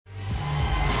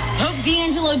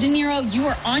D'Angelo Dinero, you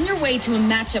are on your way to a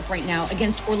matchup right now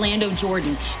against Orlando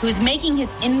Jordan, who is making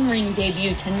his in-ring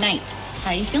debut tonight. How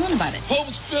are you feeling about it?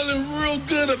 Hope's feeling real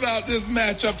good about this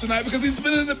matchup tonight because he's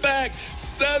been in the back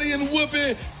studying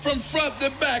Whoopi from front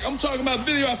to back. I'm talking about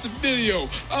video after video.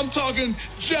 I'm talking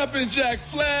Jumpin' Jack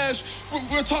Flash.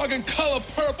 We're talking Color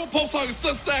Purple. Pope's talking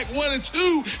Suspect 1 and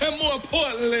 2. And more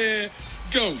importantly,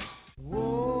 Ghost.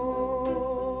 Oh,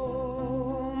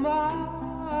 my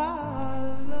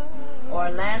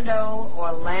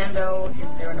Orlando,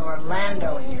 is there an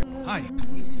Orlando here? Hi.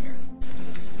 He's here.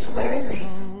 So where is he?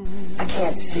 I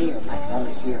can't see him, I can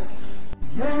only hear him.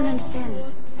 What I don't understand is,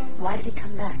 why did he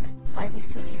come back? Why is he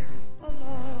still here?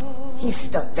 He's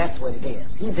stuck, that's what it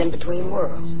is. He's in between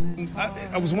worlds.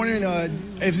 I was wondering,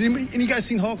 has any of you guys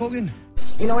seen Hulk Hogan?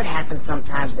 You know what happens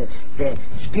sometimes? The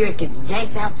spirit gets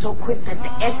yanked out so quick that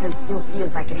the essence still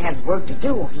feels like it has work to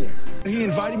do here. He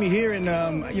invited me here, and,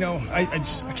 I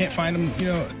can't find him,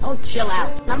 Oh, chill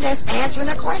out. I'm just answering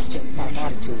the questions. Got an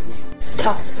attitude now.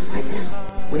 Talk to him right now.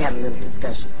 We have a little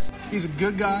discussion. He's a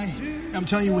good guy. I'm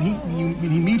telling you,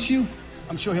 when he meets you,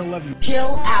 I'm sure he'll love you.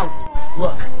 Chill out.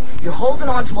 Look, you're holding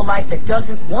on to a life that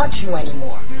doesn't want you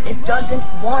anymore. It doesn't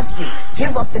want you.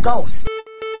 Give up the ghost.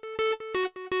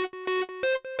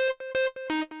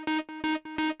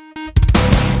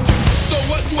 So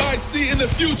what do I see in the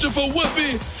future for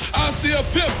Whoopi? I see a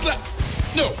pimp slap.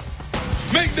 No,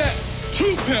 make that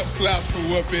 2 pimp slaps for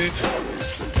Whoopi.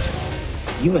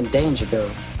 You in danger,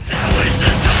 girl. Now is the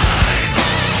time.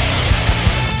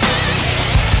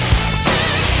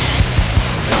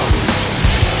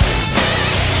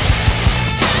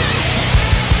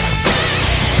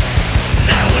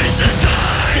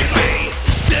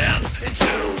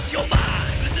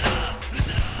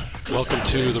 Welcome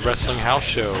to the Wrestling House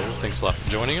Show. Thanks a lot for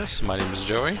joining us. My name is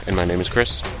Joey. And my name is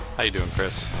Chris. How you doing,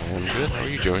 Chris? I am good. How are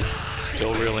you, Joey?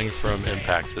 Still reeling from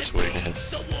Impact this week.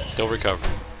 Yes. Still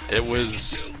recovering. It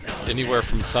was anywhere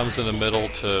from thumbs in the middle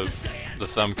to the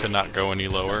thumb could not go any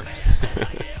lower.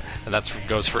 And that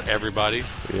goes for everybody.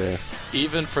 Yeah.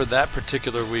 Even for that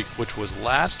particular week, which was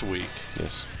last week.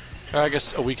 Yes. Or I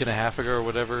guess a week and a half ago or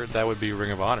whatever, that would be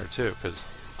Ring of Honor too, because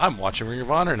I'm watching Ring of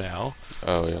Honor now.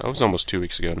 Oh, yeah. It was almost 2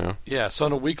 weeks ago now. Yeah, so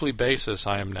on a weekly basis,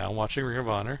 I am now watching Ring of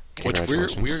Honor, which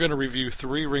we're going to review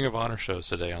 3 Ring of Honor shows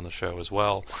today on the show as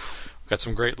well. We've got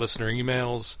some great listener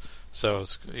emails, so,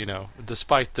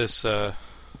 despite this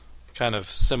kind of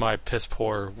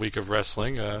semi-piss-poor week of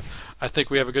wrestling, I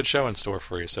think we have a good show in store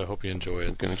for you, so I hope you enjoy it.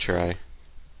 I'm going to try.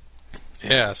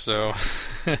 Yeah, so...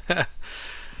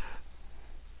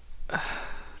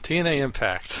 TNA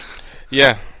Impact.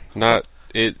 Yeah,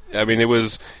 it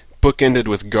was bookended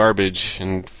with garbage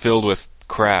and filled with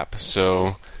crap,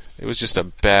 so it was just a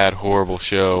bad, horrible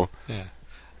show. Yeah.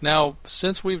 Now,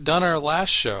 since we've done our last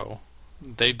show,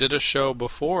 they did a show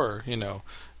before,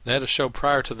 they had a show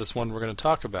prior to this one we're going to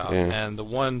talk about, and the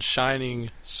one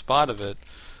shining spot of it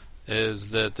is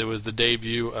that there was the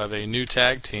debut of a new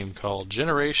tag team called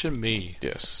Generation Me.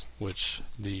 Yes. Which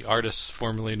the artists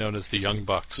formerly known as the Young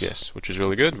Bucks. Yes, which was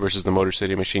really good, versus the Motor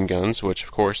City Machine Guns, which,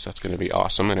 of course, that's going to be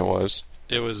awesome, and it was.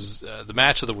 It was the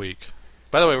match of the week.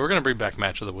 By the way, we're going to bring back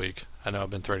match of the week. I know I've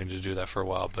been threatening to do that for a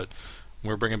while, but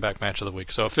we're bringing back match of the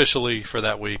week. So officially, for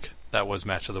that week, that was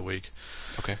match of the week.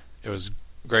 Okay. It was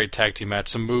a great tag team match.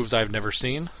 Some moves I've never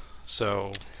seen,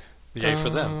 so... Yay for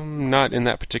them. Not in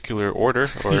that particular order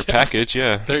or package,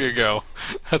 yeah. There you go.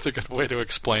 That's a good way to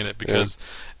explain it, because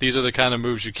these are the kind of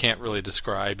moves you can't really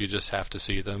describe. You just have to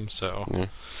see them. So,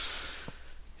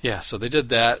 yeah, so they did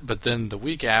that. But then the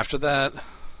week after that,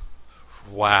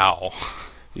 wow.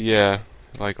 Yeah,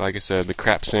 like I said, the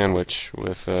crap sandwich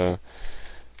with... well,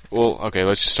 okay,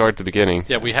 let's just start at the beginning.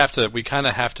 Yeah, we kind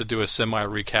of have to do a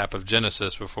semi-recap of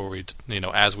Genesis before we,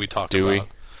 as we talk about. Do we?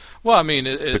 Well, I mean...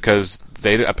 because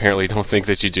they apparently don't think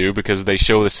that you do, because they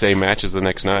show the same matches the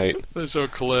next night. They show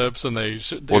clips, and they...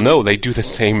 Well, no, they do the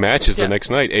same matches the next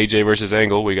night. AJ versus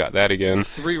Angle, we got that again.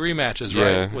 3 rematches,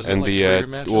 right? Yeah, Was and it like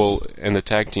 3 rematches? and the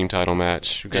tag team title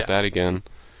match, we got that again.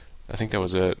 I think that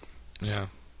was it. Yeah.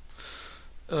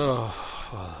 Oh,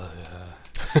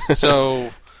 yeah.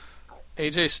 So,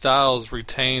 AJ Styles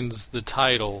retains the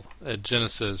title at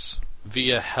Genesis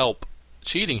via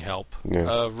cheating help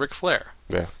of Ric Flair.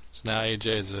 Yeah. So now AJ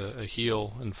is a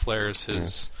heel, and Flair is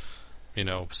his,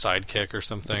 sidekick or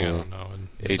something. I don't know. And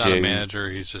he's not a manager.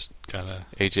 He's just kind of...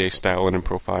 AJ styling and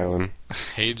profiling.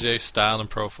 AJ styling and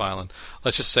profiling.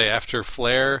 Let's just say after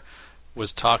Flair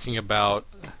was talking about,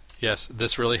 yes,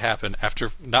 this really happened.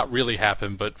 After, not really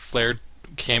happened, but Flair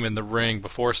came in the ring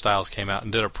before Styles came out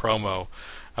and did a promo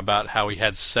about how he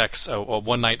had sex, a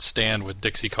one-night stand with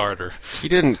Dixie Carter. He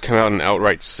didn't come out and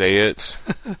outright say it.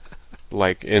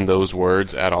 like in those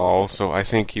words at all. So I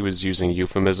think he was using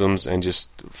euphemisms and just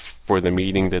for the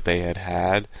meeting that they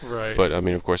had. Right. But I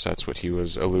mean, of course, that's what he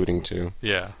was alluding to.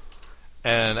 Yeah.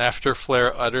 And after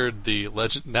Flair uttered the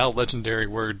now legendary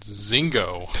word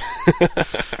Zingo,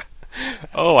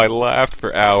 oh, I laughed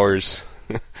for hours.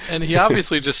 And he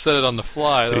obviously just said it on the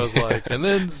fly. That was like, and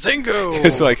then Zingo!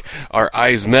 It's like, our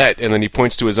eyes met, and then he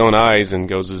points to his own eyes and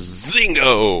goes,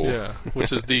 Zingo! Yeah,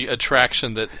 which is the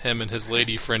attraction that him and his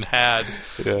lady friend had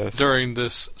during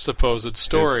this supposed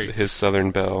story. His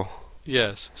Southern Belle.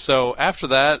 Yes. So after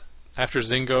that, after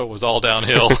Zingo, it was all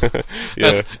downhill.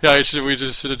 Yeah. We should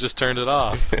have just turned it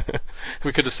off.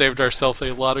 We could have saved ourselves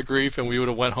a lot of grief, and we would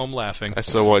have went home laughing. I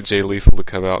still want Jay Lethal to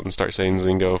come out and start saying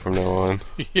Zingo from now on.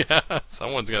 Yeah,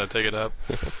 someone's got to take it up.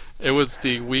 It was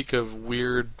the week of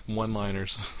weird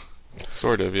one-liners.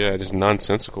 Sort of, yeah, just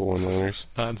nonsensical one-liners.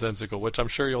 Nonsensical, which I'm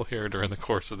sure you'll hear during the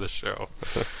course of this show.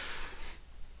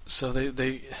 So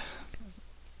they...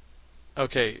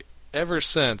 Okay, ever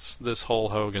since this whole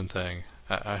Hogan thing...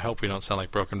 I hope we don't sound like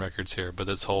broken records here, but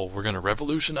this whole, we're going to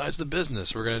revolutionize the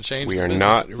business, we're going to change the business. We are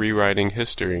not rewriting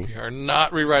history. We are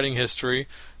not rewriting history,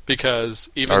 because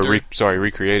even...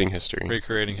 recreating history.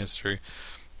 Recreating history.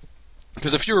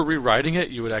 Because if you were rewriting it,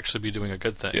 you would actually be doing a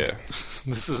good thing. Yeah.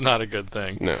 This is not a good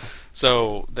thing. No.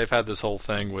 So, they've had this whole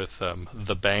thing with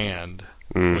the band,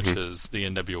 mm-hmm. which is the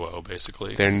NWO,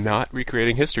 basically. They're not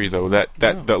recreating history, though. That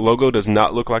logo does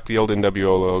not look like the old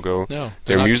NWO logo. No.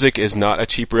 Their music is not a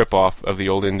cheap ripoff of the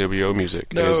old NWO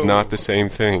music. No. It is not the same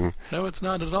thing. No, it's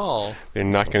not at all. They're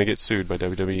not going to get sued by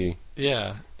WWE.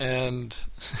 Yeah, and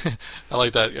I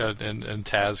like that, and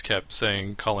Taz kept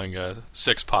calling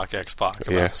Six-Pac X-Pac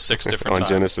about 6 different times.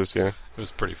 On Genesis, yeah. It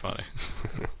was pretty funny.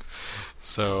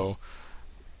 So,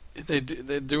 they're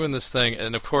doing this thing,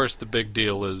 and of course the big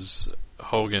deal is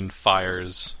Hogan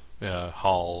fires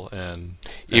Hall, and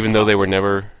even though they were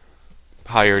never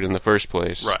hired in the first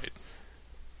place. Right.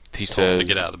 He says to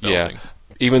get out of the building. Yeah.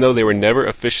 Even though they were never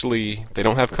officially, they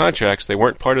don't have contracts, they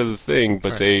weren't part of the thing,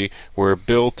 but they were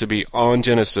billed to be on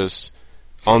Genesis,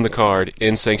 on the card,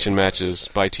 in sanctioned matches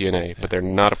by TNA, but they're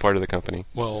not a part of the company.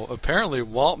 Well, apparently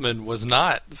Waltman was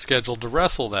not scheduled to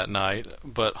wrestle that night,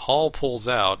 but Hall pulls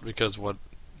out because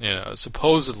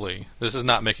supposedly, this is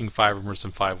not making 5 rumors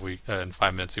in 5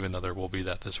 minutes, even though there will be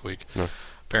that this week. No.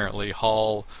 Apparently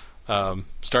Hall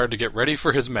started to get ready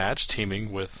for his match,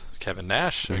 teaming with Kevin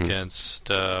Nash against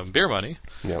Beer Money.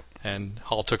 Yep. And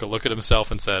Hall took a look at himself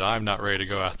and said, I'm not ready to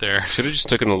go out there. Should have just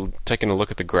taken a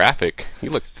look at the graphic. He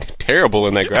looked terrible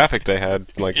in that graphic they had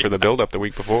for the build-up the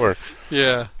week before.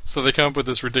 Yeah. So they come up with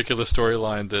this ridiculous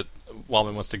storyline that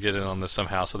Waltman wants to get in on this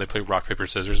somehow, so they play rock, paper,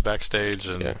 scissors backstage,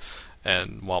 and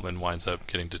Waltman winds up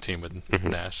getting to team with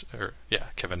Nash,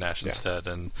 Kevin Nash instead,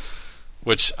 and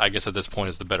which I guess at this point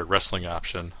is the better wrestling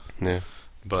option. Yeah.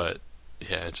 But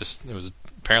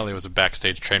apparently it was a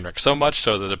backstage train wreck. So much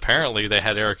so that apparently they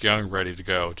had Eric Young ready to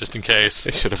go, just in case.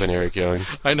 It should have been Eric Young.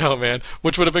 I know, man.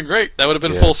 Which would have been great. That would have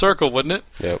been full circle, wouldn't it?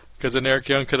 Yep. Because then Eric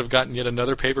Young could have gotten yet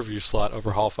another pay-per-view slot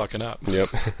over Hall fucking up. Yep.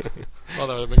 Well,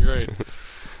 that would have been great.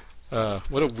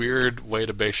 What a weird way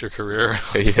to base your career,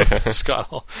 Scott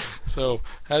Hall. So,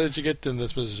 how did you get in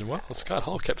this position? Well, Scott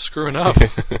Hall kept screwing up.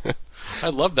 I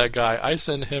love that guy. I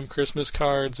send him Christmas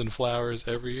cards and flowers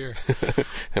every year.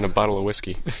 And a bottle of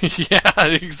whiskey. Yeah,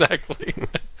 exactly.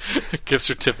 Gift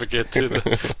certificate to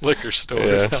the liquor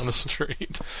store down the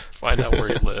street. Find out where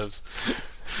he lives.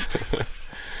 But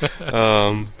I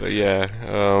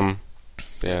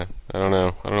don't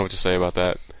know. I don't know what to say about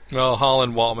that. Well, Hall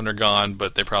and Waltman are gone,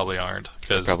 but they probably aren't.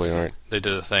 They probably aren't. They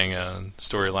did a thing,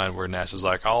 storyline where Nash is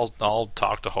like, I'll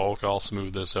talk to Hulk, I'll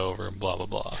smooth this over, and blah, blah,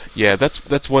 blah. Yeah,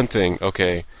 that's one thing.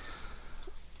 Okay.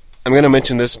 I'm going to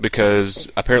mention this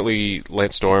because apparently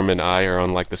Lance Storm and I are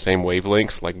on the same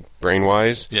wavelength,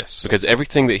 brain-wise. Yes. Because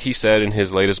everything that he said in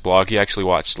his latest blog, he actually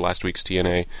watched last week's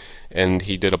TNA, and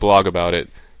he did a blog about it.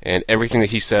 And everything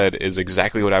that he said is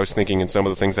exactly what I was thinking and some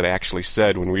of the things that I actually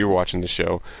said when we were watching the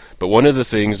show. But one of the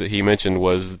things that he mentioned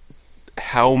was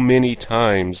how many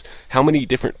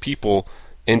different people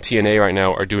in TNA right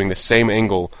now are doing the same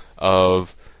angle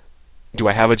of, do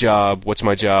I have a job? What's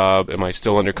my job? Am I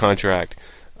still under contract?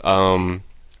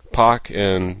 Pac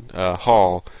and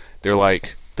Hall, they're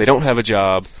like, they don't have a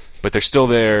job, but they're still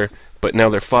there, but now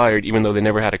they're fired even though they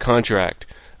never had a contract.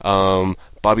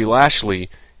 Bobby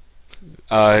Lashley...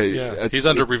 he's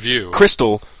under review.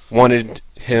 Crystal wanted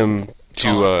him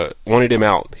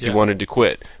out. He wanted to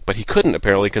quit, but he couldn't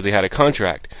apparently because he had a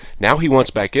contract. Now he wants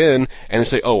back in, and they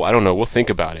say, "Oh, I don't know. We'll think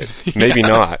about it. Maybe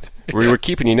not. We were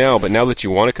keeping you now, but now that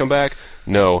you want to come back,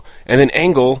 no." And then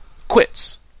Angle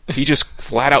quits. He just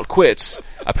flat out quits.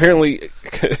 Apparently,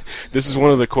 this is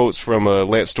one of the quotes from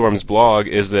Lance Storm's blog,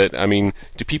 is that, I mean,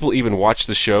 do people even watch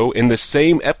the show? In the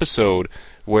same episode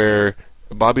where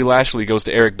Bobby Lashley goes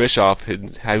to Eric Bischoff,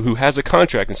 who has a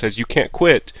contract, and says, you can't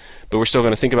quit, but we're still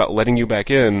going to think about letting you back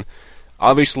in.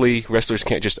 Obviously, wrestlers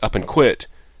can't just up and quit.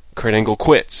 Kurt Angle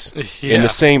quits in the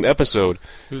same episode.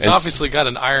 Who's obviously got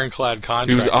an ironclad contract.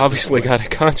 Who's obviously got a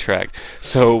contract.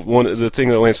 So the thing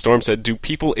that Lance Storm said, do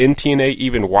people in TNA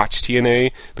even watch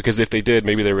TNA? Because if they did,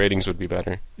 maybe their ratings would be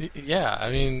better. Yeah,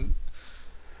 I mean,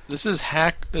 this is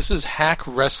hack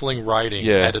wrestling writing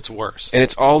at its worst. And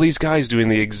it's all these guys doing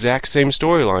the exact same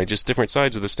storyline, just different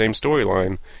sides of the same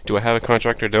storyline. Do I have a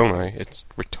contract or don't I? It's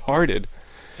retarded.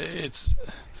 It's...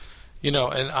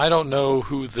 and I don't know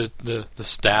who the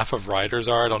staff of writers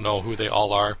are. I don't know who they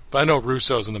all are. But I know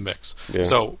Russo's in the mix. Yeah.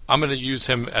 So I'm going to use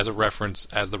him as a reference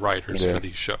as the writers for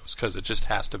these shows, because it just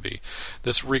has to be.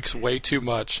 This reeks way too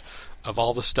much of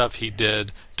all the stuff he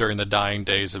did during the dying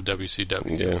days of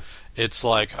WCW. Yeah. It's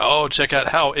like, oh, check out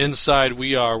how inside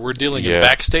we are. We're dealing in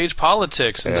backstage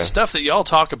politics and the stuff that y'all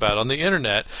talk about on the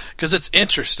internet, because it's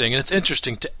interesting, and it's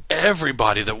interesting to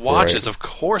everybody that watches. Right. Of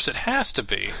course it has to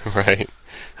be. Right.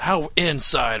 How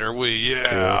inside are we?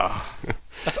 Yeah.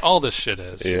 That's all this shit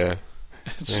is. Yeah.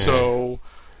 It's so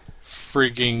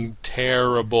freaking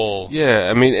terrible. Yeah,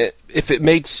 I mean, if it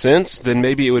made sense, then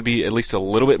maybe it would be at least a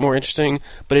little bit more interesting,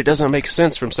 but it doesn't make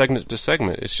sense from segment to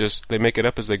segment. It's just they make it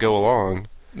up as they go along.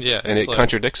 Yeah. And it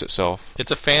contradicts itself.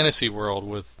 It's a fantasy world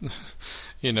with,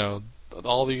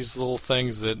 all these little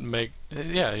things that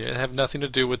have nothing to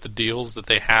do with the deals that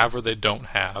they have or they don't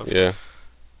have. Yeah.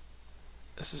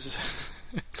 This is...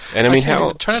 And I mean,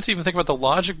 try not to even think about the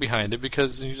logic behind it,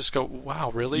 because you just go,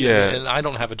 wow, really? Yeah. And I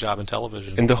don't have a job in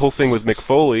television. And the whole thing with Mick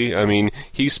Foley, I mean,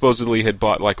 he supposedly had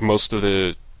bought like most of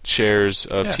the shares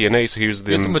of TNA, so he was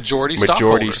the majority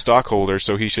stockholder,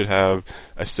 so he should have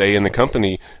a say in the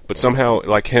company. But somehow,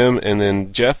 like him and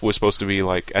then Jeff was supposed to be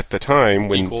like, at the time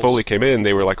when equals. Foley came in,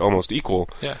 they were like almost equal.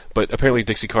 Yeah. But apparently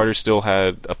Dixie Carter still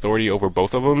had authority over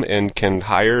both of them and can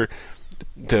hire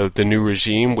the new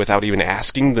regime without even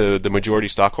asking the majority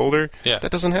stockholder. Yeah.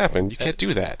 That doesn't happen. You can't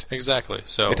do that. Exactly.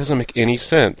 So it doesn't make any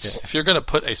sense. If you're going to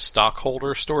put a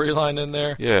stockholder storyline in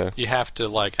there, you have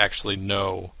to actually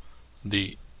know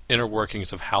the inner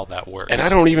workings of how that works. And I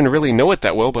don't even really know it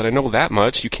that well, but I know that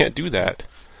much. You can't do that.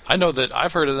 I know that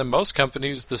I've heard that in most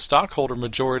companies, the stockholder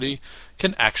majority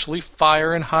can actually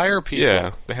fire and hire people.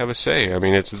 Yeah, they have a say. I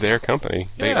mean, it's their company.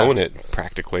 They own it,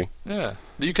 practically. Yeah.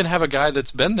 You can have a guy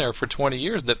that's been there for 20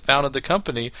 years that founded the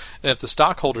company, and if the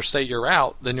stockholders say you're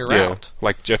out, then you're out.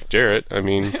 Like Jeff Jarrett. I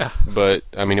mean, but,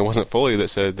 I mean, it wasn't Foley that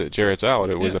said that Jarrett's out.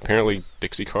 It was apparently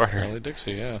Dixie Carter. Apparently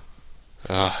Dixie,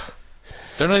 They're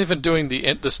not even doing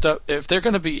the stuff. If they're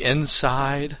going to be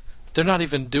inside, they're not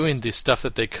even doing the stuff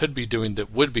that they could be doing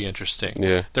that would be interesting.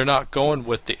 Yeah. They're not going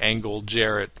with the Angle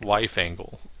Jarrett wife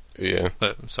angle. Yeah.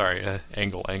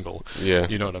 Angle. Yeah.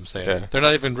 You know what I'm saying? Yeah. They're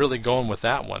not even really going with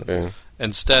that one. Yeah.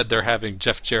 Instead, they're having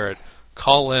Jeff Jarrett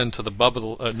call in to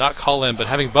the not call in, but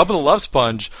having Bubba the Love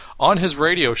Sponge on his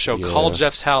radio show call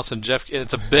Jeff's house, and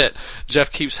it's a bit.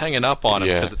 Jeff keeps hanging up on him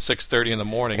because it's 6:30 in the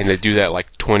morning. And they do that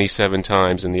like 27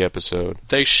 times in the episode.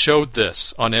 They showed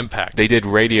this on Impact. They did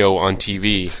radio on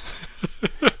TV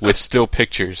with still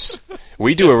pictures.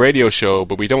 We do a radio show,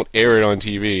 but we don't air it on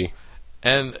TV.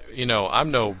 And, I'm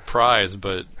no prize,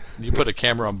 but you put a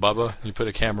camera on Bubba, you put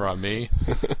a camera on me,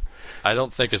 I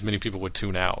don't think as many people would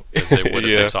tune out as they would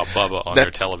if they saw Bubba on their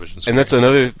television screen. And that's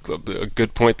another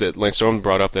good point that Lance Storm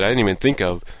brought up that I didn't even think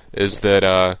of, is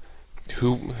that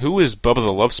who is Bubba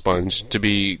the Love Sponge to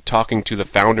be talking to the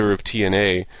founder of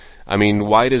TNA? I mean,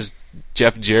 why does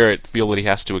Jeff Jarrett feel that he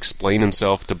has to explain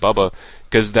himself to Bubba?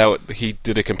 Because he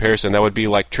did a comparison. That would be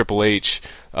like Triple H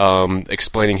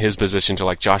explaining his position to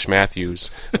like Josh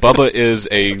Matthews. Bubba is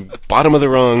a bottom of the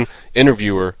rung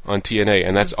interviewer on TNA,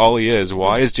 and that's all he is.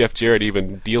 Why is Jeff Jarrett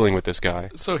even dealing with this guy?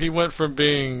 So he went from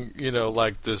being,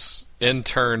 like this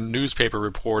intern newspaper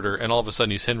reporter, and all of a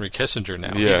sudden he's Henry Kissinger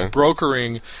now. Yeah. He's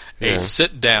brokering a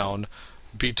sit down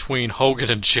between Hogan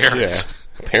and Jarrett. Yeah.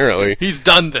 Apparently. He's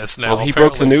done this now. Well, he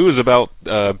broke the news about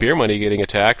Beer Money getting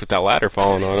attacked with that ladder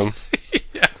falling on him.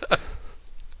 Yeah.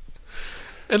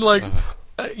 And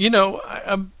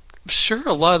I'm sure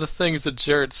a lot of the things that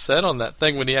Jarrett said on that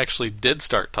thing when he actually did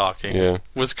start talking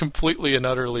was completely and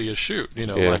utterly a shoot.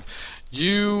 Like,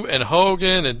 you and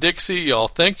Hogan and Dixie, y'all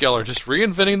think y'all are just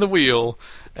reinventing the wheel,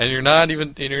 and you're not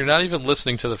even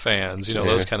listening to the fans.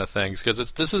 Those kind of things,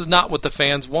 because this is not what the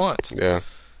fans want. Yeah.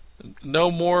 No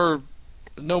more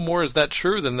is that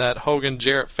true than that Hogan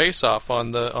Jarrett face-off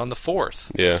on the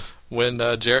 4th. Yeah. when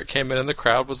Jarrett came in the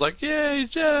crowd was like, "Yay,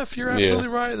 Jeff, you're absolutely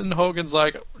right." And Hogan's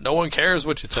like, "No one cares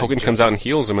what you think." Hogan Jeff. comes out and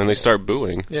heals him, and they start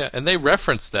booing. Yeah, and they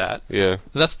reference that. Yeah. And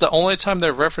that's the only time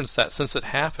they've referenced that since it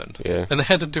happened. Yeah. And they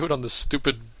had to do it on this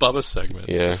stupid Bubba segment.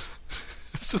 Yeah.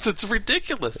 It's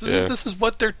ridiculous. This is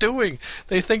what they're doing.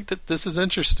 They think that this is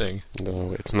interesting.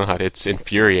 No, it's not. It's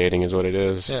infuriating, is what it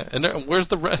is. Yeah, and where's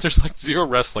there's like zero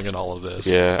wrestling in all of this.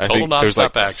 Yeah, I Total think there's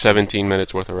like action. 17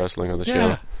 minutes worth of wrestling on the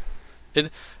show.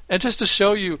 And just to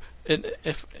show you,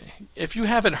 if you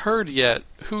haven't heard yet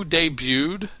who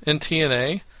debuted in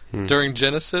TNA during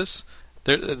Genesis,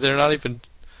 they're not even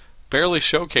barely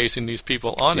showcasing these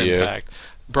people on Impact.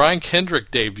 Brian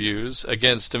Kendrick debuts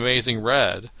against Amazing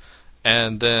Red,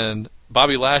 and then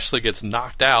Bobby Lashley gets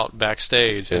knocked out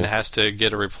backstage and has to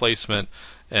get a replacement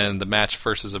in the match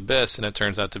versus Abyss, and it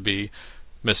turns out to be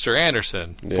Mr.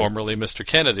 Anderson, formerly Mr.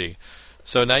 Kennedy.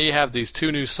 So now you have these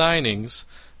two new signings,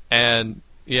 and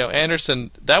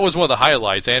Anderson, that was one of the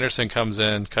highlights. Anderson comes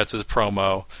in, cuts his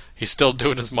promo. He's still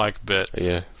doing his mic bit.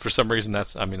 Yeah. For some reason,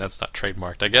 that's not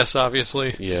trademarked, I guess,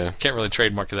 obviously. Yeah. Can't really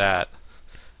trademark that.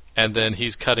 And then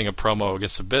he's cutting a promo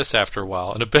against Abyss after a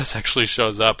while, and Abyss actually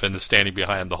shows up and is standing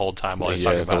behind him the whole time while he's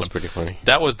talking about that was him. pretty funny.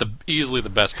 That was easily the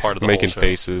best part of the Making whole show.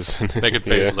 faces. Making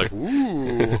faces like,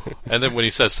 ooh. And then when he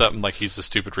says something like he's a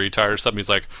stupid retard or something, he's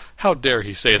like, how dare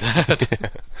he say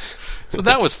that? So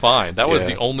that was fine. That was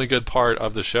the only good part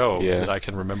of the show that I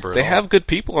can remember. They have good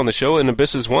people on the show, and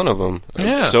Abyss is one of them.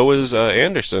 Yeah. So is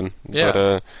Anderson. Yeah.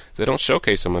 But they don't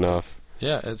showcase him enough.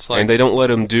 Yeah, it's like... And they don't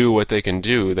let him do what they can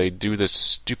do. They do this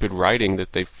stupid writing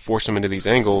that they force him into these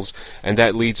angles, and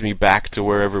that leads me back to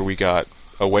wherever we got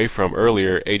away from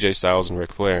earlier, AJ Styles and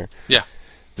Ric Flair. Yeah.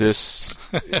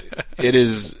 It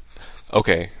is...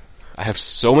 Okay, I have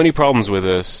so many problems with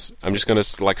this. I'm just going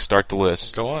to start the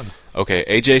list. Go on. Okay,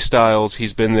 AJ Styles,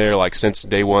 he's been there since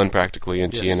day one practically in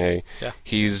TNA. Yeah.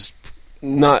 He's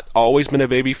not always been a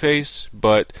babyface,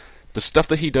 but the stuff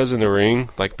that he does in the ring,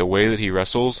 like the way that he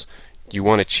wrestles... You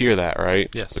want to cheer that, right?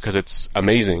 Yes. Because it's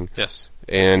amazing. Yes.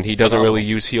 And he doesn't really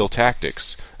use heel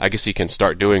tactics. I guess he can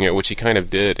start doing it, which he kind of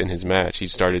did in his match. He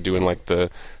started doing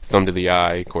the thumb to the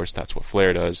eye. Of course, that's what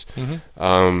Flair does.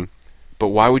 Mm-hmm. But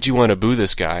why would you want to boo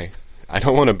this guy? I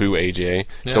don't want to boo AJ.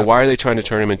 Yeah. So why are they trying to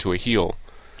turn him into a heel?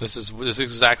 This is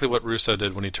exactly what Russo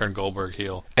did when he turned Goldberg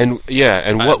heel. And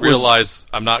I realize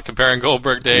I'm not comparing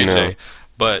Goldberg to AJ. No.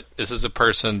 But this is a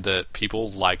person that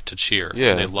people like to cheer.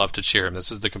 Yeah. They love to cheer him.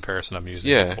 This is the comparison I'm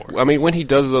using for. I mean, when he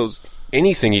does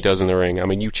anything he does in the ring, I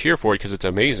mean, you cheer for it because it's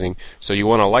amazing. So you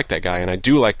want to like that guy, and I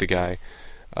do like the guy.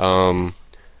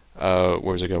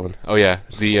 Where's it going? Oh, yeah.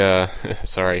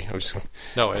 Sorry.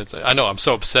 No, I know. I'm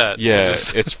so upset. Yeah,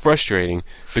 it's frustrating.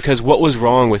 Because what was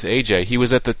wrong with AJ? He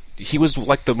was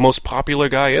like the most popular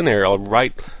guy in there,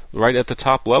 right at the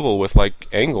top level with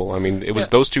Angle. I mean, it was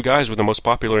those two guys were the most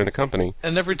popular in the company.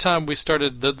 And every time we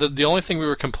started, the only thing we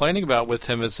were complaining about with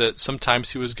him is that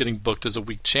sometimes he was getting booked as a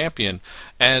weak champion.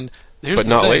 And here's the thing.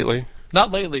 But not lately. Not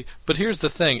lately, but here's the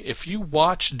thing. If you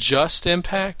watch just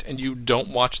Impact and you don't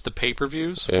watch the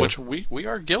pay-per-views, which we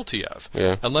are guilty of,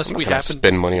 unless we happen to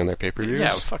spend money on their pay-per-views.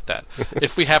 Yeah, fuck that.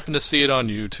 If we happen to see it on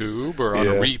YouTube or on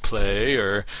a replay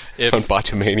or on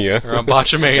Botchamania.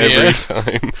 Every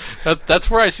time.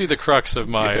 That's where I see the crux of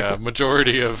my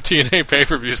majority of TNA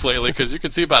pay-per-views lately, because you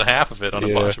can see about half of it on a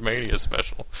Botchamania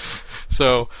special.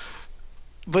 So...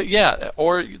 But yeah,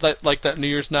 or like that New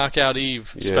Year's Knockout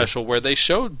Eve special where they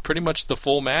showed pretty much the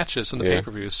full matches in the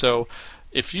pay-per-view. So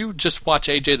if you just watch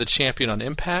AJ the Champion on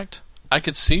Impact, I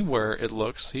could see where he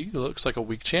looks like a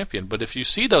weak champion. But if you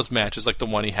see those matches, like the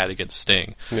one he had against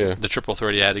Sting, the triple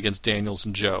threat he had against Daniels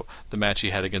and Joe, the match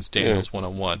he had against Daniels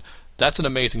one-on-one, that's an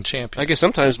amazing champion. I guess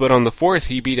sometimes, but on the 4th,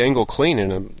 he beat Angle clean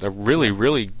in a really,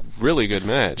 really, really good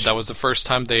match. That was the first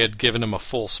time they had given him a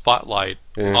full spotlight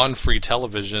on free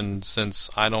television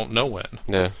since I don't know when.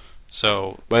 Yeah.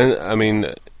 So, but I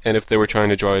mean, and if they were trying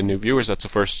to draw in new viewers, that's the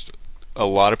first a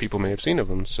lot of people may have seen of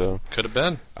him. So could have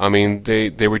been. I mean,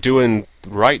 they were doing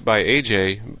right by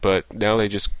AJ, but now they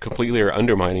just completely are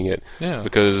undermining it. Yeah.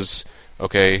 Because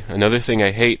another thing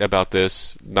I hate about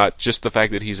this, not just the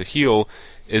fact that he's a heel,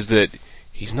 is that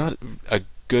he's not a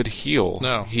good heel.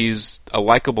 No. He's a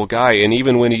likable guy, and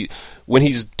even when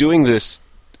he's doing this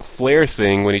Flair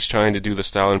thing, when he's trying to do the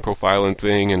style and profiling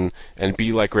thing and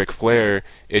be like Ric Flair,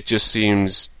 it just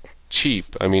seems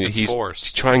cheap. I mean, he's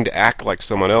trying to act like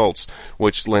someone else,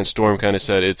 which Lance Storm kind of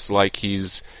said it's like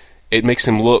it makes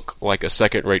him look like a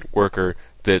second-rate worker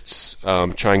that's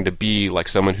trying to be like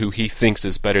someone who he thinks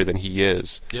is better than he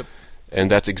is. Yep. And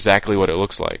that's exactly what it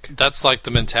looks like. That's like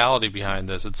the mentality behind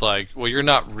this. It's like, well, you're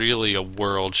not really a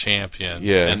world champion,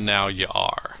 and now you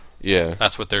are. Yeah.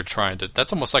 That's what they're trying to...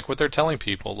 That's almost like what they're telling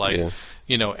people. Like, Yeah.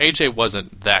 you know, AJ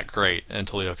wasn't that great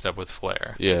until he hooked up with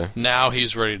Flair. Yeah. Now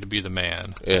he's ready to be the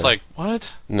man. Yeah. It's like,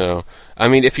 what? No. I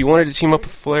mean, if he wanted to team up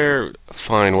with Flair,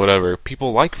 fine, whatever.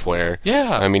 People like Flair.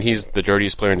 Yeah. I mean, he's the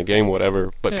dirtiest player in the game,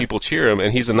 whatever. But Yeah. people cheer him,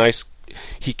 and he's a nice...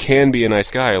 He can be a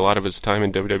nice guy. A lot of his time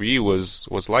in WWE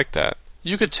was like that.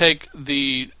 You could take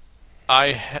the...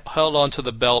 I held on to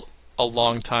the belt a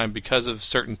long time because of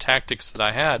certain tactics that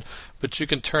I had, but you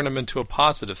can turn them into a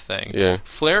positive thing. Yeah.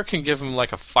 Flair can give him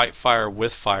like a fight fire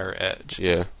with fire edge.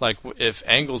 Yeah. Like if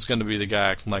Angle's going to be the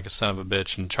guy acting like a son of a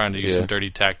bitch and trying to use some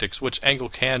dirty tactics, which Angle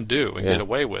can do and get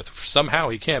away with. Somehow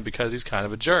he can because he's kind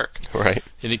of a jerk. Right.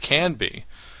 And he can be.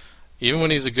 Even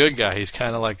when he's a good guy, he's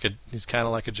kind of like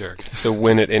a jerk. So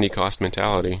win at any cost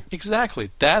mentality. Exactly.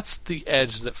 That's the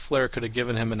edge that Flair could have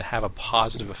given him and have a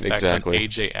positive effect on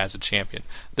AJ as a champion.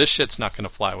 This shit's not going to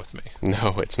fly with me.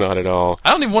 No, it's not at all. I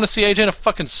don't even want to see AJ in a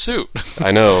fucking suit. I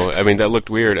know. I mean, that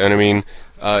looked weird. And I mean,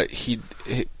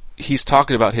 he's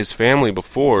talking about his family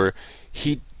before.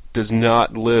 He does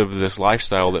not live this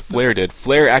lifestyle that Flair did.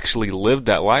 Flair actually lived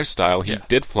that lifestyle. He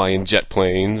did fly in jet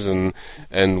planes and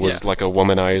was like a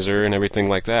womanizer and everything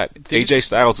like that. AJ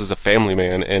Styles is a family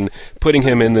man, and putting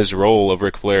him in this role of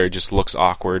Ric Flair just looks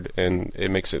awkward, and it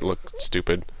makes it look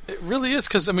stupid. It really is,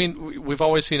 because, I mean, we've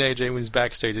always seen AJ when he's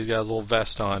backstage, he's got his little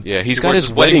vest on. Yeah, he's got his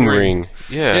wedding ring.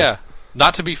 Yeah. Yeah.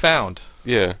 Not to be found.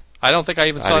 Yeah. I don't think I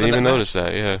even saw it. I didn't even notice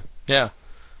that, yeah. Yeah.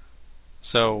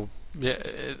 So, yeah,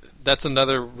 that's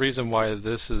another reason why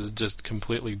this is just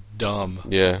completely dumb.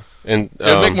 Yeah. And it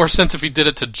would make more sense if he did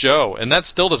it to Joe, and that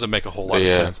still doesn't make a whole lot of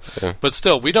sense. Yeah. But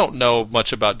still, we don't know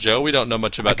much about Joe. We don't know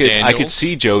much about Daniels. I could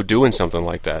see Joe doing something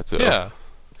like that, though. Yeah.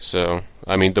 So,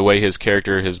 I mean, the way his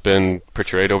character has been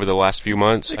portrayed over the last few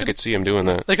months, I could see him doing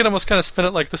that. They could almost kind of spin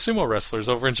it like the sumo wrestlers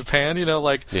over in Japan, you know,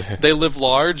 like they live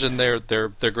large and they're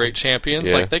great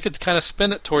champions. Yeah. Like they could kind of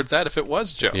spin it towards that if it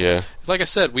was Joe. Yeah. Like I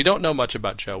said, we don't know much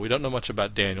about Joe. We don't know much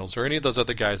about Daniels or any of those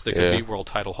other guys that could be world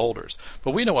title holders.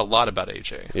 But we know a lot about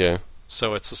AJ. Yeah.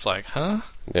 So it's just like, huh?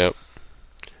 Yep.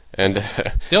 And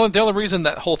the only reason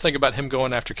that whole thing about him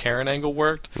going after Karen Angle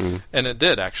worked, and it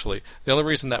did actually. The only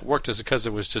reason that worked is because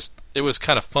it was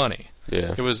kind of funny.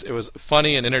 Yeah. It was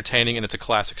funny and entertaining, and it's a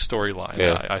classic storyline.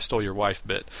 Yeah. I stole your wife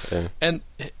bit. Yeah. And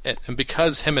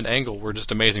because him and Angle were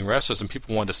just amazing wrestlers, and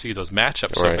people wanted to see those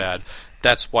matchups so bad,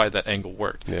 that's why that angle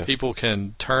worked. Yeah. People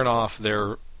can turn off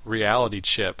their reality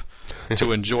chip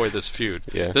to enjoy this feud.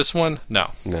 Yeah. This one,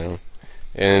 no. No.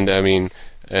 And I mean.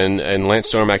 And Lance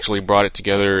Storm actually brought it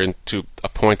together into a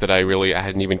point that I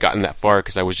hadn't even gotten that far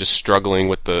because I was just struggling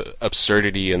with the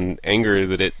absurdity and anger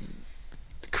that it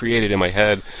created in my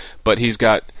head. But he's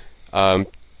got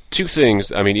two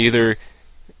things. I mean, either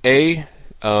A,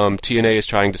 TNA is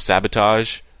trying to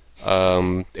sabotage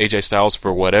AJ Styles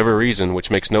for whatever reason, which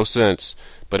makes no sense.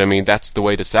 But I mean, that's the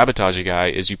way to sabotage a guy,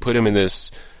 is you put him in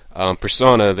this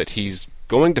persona that he's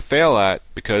going to fail at,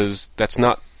 because that's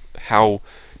not how...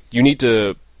 You need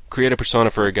to create a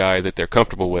persona for a guy that they're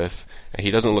comfortable with, and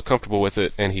he doesn't look comfortable with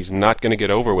it, and he's not going to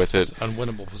get over with it. It's an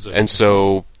unwinnable position. And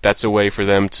so that's a way for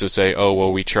them to say, oh,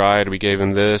 well, we tried, we gave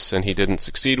him this, and he didn't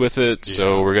succeed with it,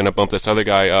 so we're going to bump this other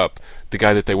guy up. The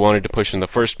guy that they wanted to push in the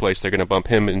first place, they're going to bump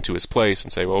him into his place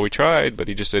and say, well, we tried, but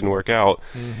he just didn't work out.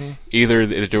 Mm-hmm. Either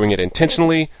they're doing it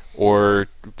intentionally, or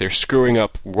they're screwing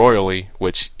up royally,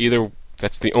 which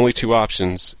that's the only two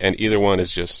options, and either one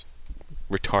is just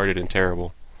retarded and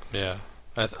terrible. Yeah,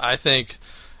 I think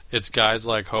it's guys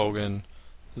like Hogan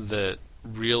that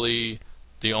really,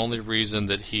 the only reason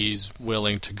that he's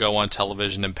willing to go on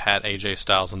television and pat AJ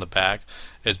Styles on the back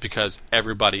is because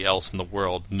everybody else in the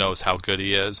world knows how good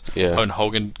he is, and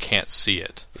Hogan can't see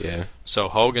it. Yeah. So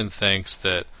Hogan thinks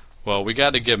that, well, we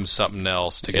got to give him something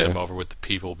else to get him over with the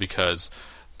people, because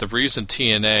the reason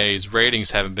TNA's ratings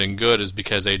haven't been good is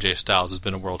because AJ Styles has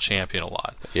been a world champion a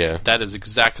lot. Yeah. That is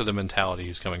exactly the mentality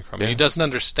he's coming from. Yeah. He doesn't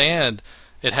understand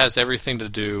it has everything to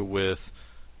do with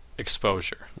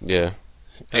exposure. Yeah.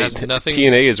 It has nothing...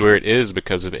 TNA is where it is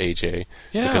because of AJ,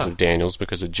 Yeah. because of Daniels,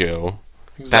 because of Joe.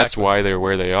 Exactly. That's why they're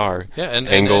where they are. Yeah, and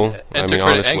Angle, and I to mean,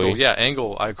 credit honestly. Angle,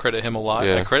 Angle, I credit him a lot.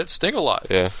 Yeah. I credit Sting a lot.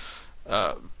 Yeah.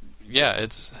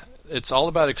 It's all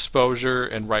about exposure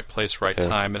and right place, right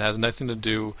time. It has nothing to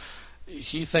do...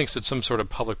 He thinks it's some sort of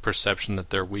public perception that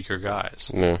they're weaker guys.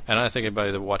 Yeah. And I think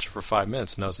anybody that watches it for 5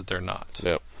 minutes knows that they're not.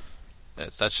 Yep.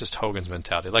 That's just Hogan's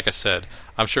mentality. Like I said,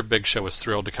 I'm sure Big Show was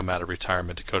thrilled to come out of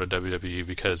retirement to go to WWE,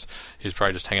 because he's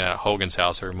probably just hanging out at Hogan's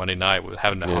house every Monday night, with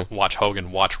having to watch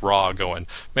Hogan watch Raw, going,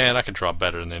 man, I can draw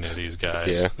better than any of these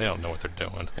guys. Yeah. They don't know what they're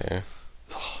doing. Yeah.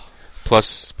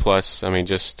 Plus, I mean,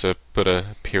 just to put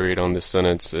a period on this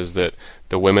sentence, is that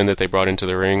the women that they brought into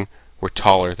the ring were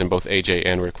taller than both AJ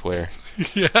and Ric Flair.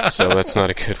 Yeah. So that's not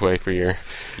a good way for your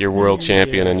world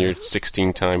champion and your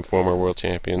 16-time former world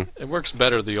champion. It works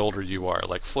better the older you are.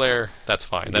 Like Flair, that's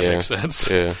fine. That makes sense.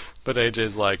 Yeah. But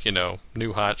AJ's like,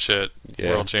 new hot shit,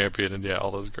 Yeah. world champion, and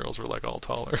all those girls were like all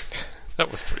taller.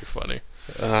 That was pretty funny.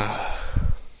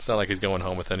 It's not like he's going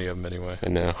home with any of them anyway.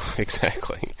 No,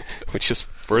 exactly. Which just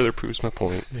further proves my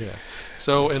point. Yeah.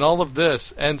 So in all of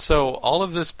this, all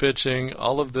of this bitching,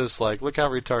 all of this, like, look how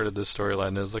retarded this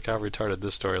storyline is, look how retarded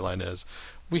this storyline is.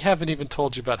 We haven't even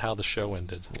told you about how the show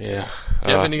ended. Yeah. Do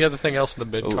you have any other thing else in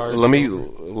the mid-card? Let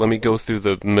me go through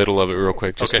the middle of it real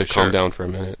quick just to calm down for a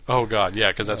minute. Oh, God, yeah,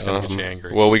 because that's going to get you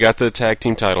angry. Well, we got the tag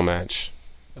team title match.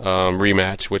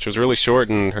 Rematch, which was really short,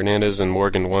 and Hernandez and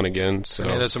Morgan won again. So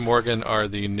Hernandez and Morgan are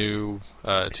the new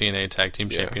TNA tag team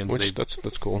champions. Which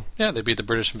that's cool. Yeah, they beat the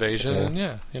British Invasion.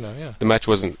 Yeah. And The match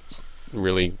wasn't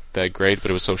really that great,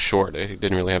 but it was so short, it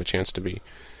didn't really have a chance to be.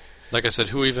 Like I said,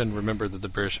 who even remembered that the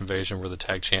British Invasion were the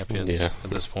tag champions at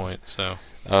this point? So,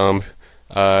 De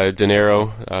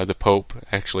Niro, the Pope,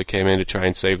 actually came in to try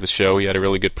and save the show. He had a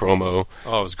really good promo.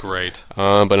 Oh, it was great.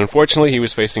 But unfortunately, he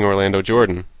was facing Orlando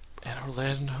Jordan. And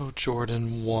Orlando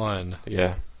Jordan won.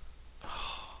 Yeah.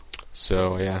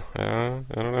 So I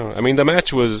don't know. I mean, the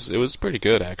match was pretty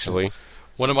good actually.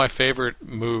 One of my favorite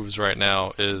moves right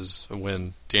now is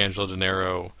when D'Angelo De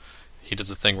Niro, he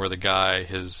does a thing where the guy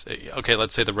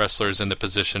let's say the wrestler is in the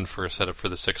position for a setup for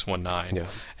the 619,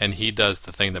 and he does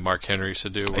the thing that Mark Henry used to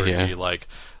do where he like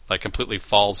completely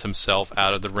falls himself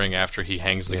out of the ring after he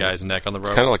hangs the guy's neck on the ropes.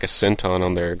 It's kind of like a senton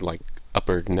on their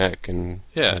upper neck and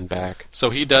back.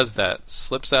 So he does that,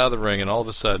 slips out of the ring, and all of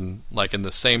a sudden, like in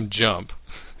the same jump,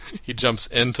 he jumps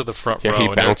into the front row. Yeah,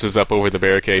 he bounces up over the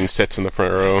barricade and sits in the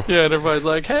front row. Yeah, and everybody's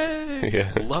like, hey!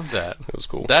 Yeah. Love that. That was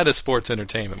cool. That is sports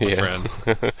entertainment, my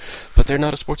friend. But they're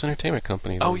not a sports entertainment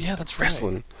company. Oh, yeah, that's right.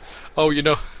 Wrestling. Oh,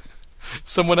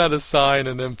 someone had a sign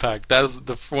in Impact. That is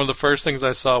one of the first things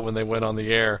I saw when they went on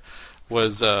the air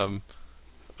was,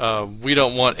 we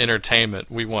don't want entertainment,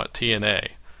 we want TNA.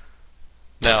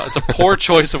 Now, it's a poor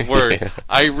choice of words.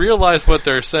 I realize what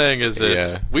they're saying is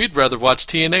that we'd rather watch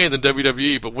TNA than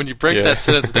WWE, but when you break that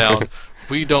sentence down,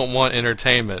 we don't want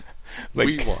entertainment.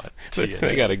 We want TNA.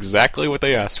 They got exactly what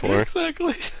they asked for.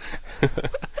 Exactly.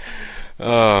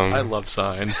 I love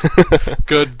signs.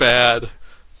 Good, bad.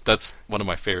 That's one of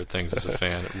my favorite things as a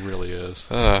fan. It really is.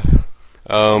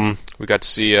 We got to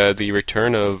see the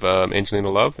return of Angelina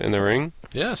Love in the ring.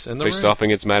 Yes, in the ring. Faced off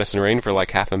against Madison Rayne for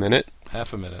like half a minute.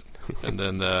 And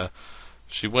then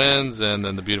she wins, and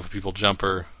then the Beautiful People jump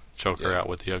her, choke her out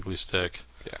with the ugly stick.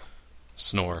 Yeah.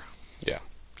 Snore. Yeah.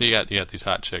 You got these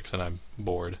hot chicks, and I'm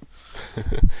bored.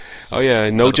 Oh yeah,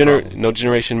 no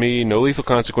Generation Me, no Lethal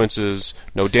Consequences,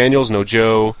 no Daniels, no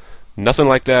Joe, nothing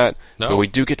like that. No. But we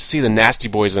do get to see the Nasty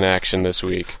Boys in action this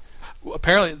week.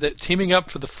 Apparently, they're teaming up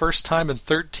for the first time in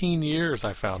 13 years,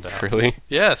 I found out. Really?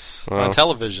 Yes, wow. on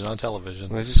television. Well,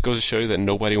 that just goes to show you that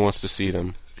nobody wants to see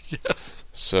them. Yes.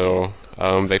 So,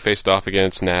 they faced off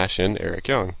against Nash and Eric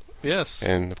Young. Yes.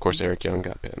 And, of course, Eric Young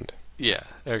got pinned. Yeah,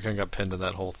 Eric Young got pinned in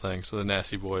that whole thing, so the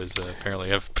Nasty Boys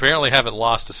apparently haven't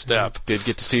lost a step. Did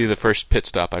get to see the first pit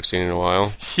stop I've seen in a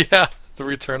while. Yeah, the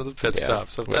return of the pit stop.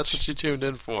 So if that's what you tuned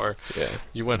in for,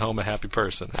 you went home a happy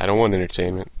person. I don't want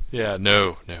entertainment. Yeah,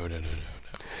 no.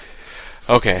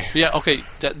 Okay. Yeah, okay.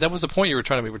 That was the point you were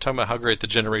trying to make. We were talking about how great the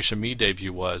Generation Me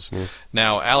debut was.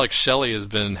 Now, Alex Shelley has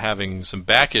been having some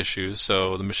back issues,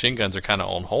 so the Machine Guns are kind of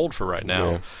on hold for right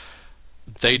now. Yeah.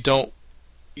 They don't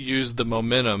use the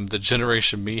momentum that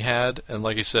Generation Me had, and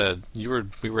like you said, we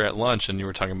were at lunch and you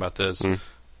were talking about this.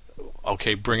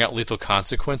 Okay, bring out Lethal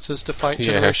Consequences to fight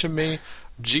Generation Me?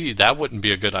 Gee, that wouldn't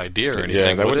be a good idea or anything,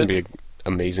 Yeah, that would wouldn't it? be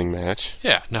an amazing match.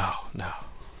 Yeah, no.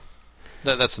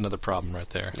 That's another problem right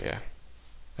there. Yeah.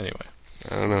 Anyway.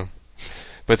 I don't know.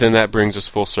 But then that brings us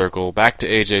full circle back to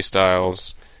AJ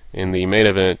Styles in the main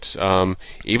event.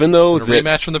 Even though a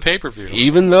rematch from the pay-per-view.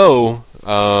 Even though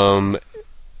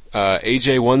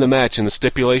AJ won the match and the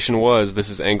stipulation was this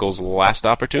is Angle's last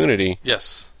opportunity.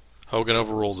 Yes. Hogan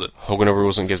overrules it. Hogan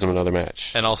overrules it and gives him another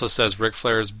match. And also says Ric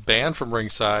Flair is banned from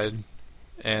ringside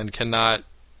and cannot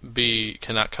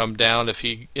come down if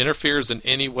he interferes in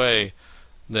any way.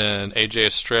 Then AJ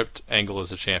is stripped, Angle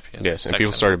is a champion. Yes, and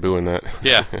people started booing that.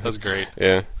 Yeah, that was great.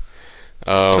 Yeah.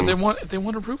 Because they want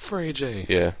to root for AJ.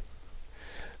 Yeah.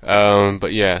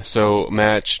 But yeah, so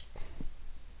match,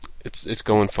 it's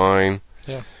going fine.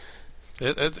 Yeah.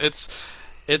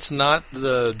 It's not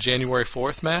the January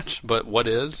 4th match, but what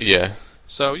is? Yeah.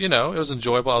 So, it was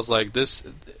enjoyable. I was like, this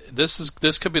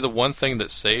this could be the one thing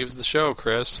that saves the show,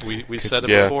 Chris. We said it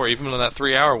before, even on that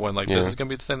 3-hour one. Like this is going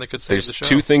to be the thing that could save the show. There's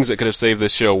 2 things that could have saved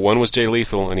this show. One was Jay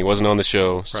Lethal, and he wasn't on the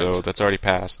show, so that's already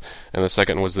passed. And the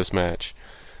second was this match.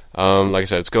 Like I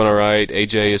said, it's going alright.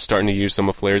 AJ is starting to use some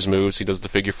of Flair's moves. He does the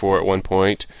figure 4 at one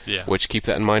point, which keep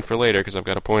that in mind for later because I've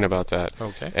got a point about that.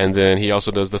 Okay. And then he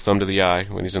also does the thumb to the eye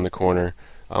when he's in the corner.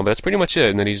 But that's pretty much it.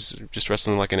 And then he's just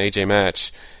wrestling like an AJ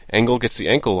match. Angle gets the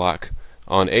ankle lock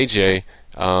on AJ,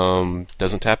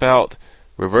 doesn't tap out,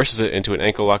 reverses it into an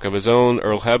ankle lock of his own.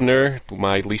 Earl Hebner,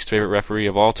 my least favorite referee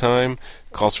of all time,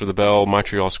 calls for the bell.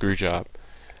 Montreal Screwjob.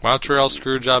 Montreal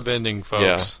Screwjob ending, folks.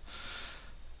 Yeah.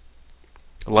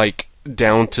 Like,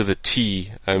 down to the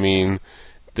T. I mean,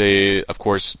 they, of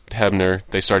course, Hebner,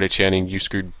 they started chanting, "You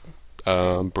screwed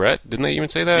Brett." Didn't they even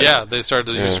say that? Yeah, they started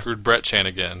the "You screwed Brett" chant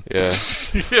again. Yeah.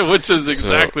 Which is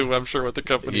exactly what I'm sure what the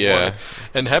company wanted.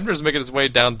 And Hebner's making his way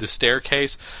down the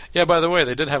staircase. Yeah, by the way,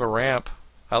 they did have a ramp.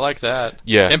 I like that.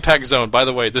 Yeah. Impact Zone. By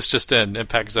the way, this just in.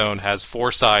 Impact Zone has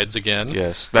 4 sides again.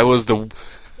 Yes, that was the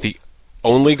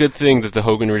only good thing that the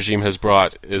Hogan regime has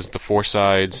brought is the 4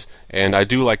 sides, and I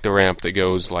do like the ramp that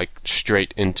goes like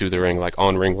straight into the ring, like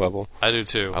on ring level. I do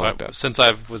too. I like that. Since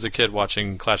I was a kid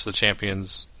watching Clash of the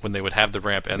Champions when they would have the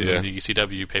ramp and the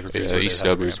ECW pay-per-views. Yeah,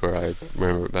 ECW is where I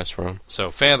remember it best from. So,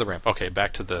 fan of the ramp. Okay,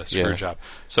 back to the screw job.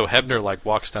 So Hebner like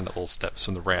walks down the little steps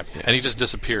from the ramp, and he just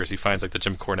disappears. He finds like the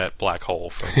Jim Cornette black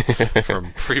hole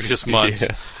from previous months,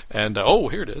 and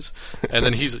here it is. And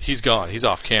then he's gone. He's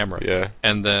off camera. Yeah.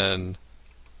 And then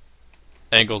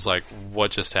Angle's like,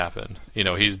 what just happened? You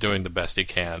know, he's doing the best he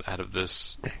can out of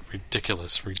this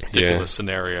ridiculous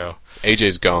scenario.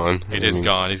 AJ's gone. AJ's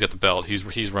gone. He's got the belt.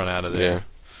 He's run out of there. Yeah.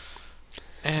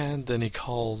 And then he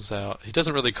calls out. He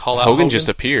doesn't really call out Hogan. Hogan just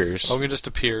appears. Hogan just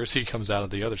appears. He comes out of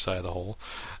the other side of the hole.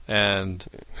 And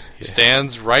he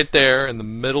stands right there in the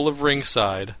middle of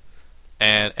ringside.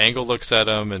 And Angle looks at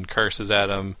him and curses at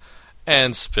him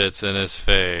and spits in his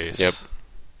face. Yep.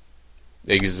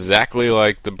 Exactly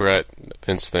like the Brett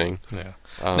Vince thing. Yeah.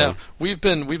 Now we've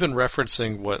been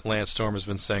referencing what Lance Storm has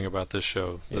been saying about this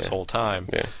show this whole time.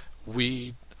 Yeah.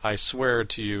 I swear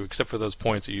to you, except for those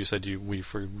points that you said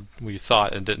we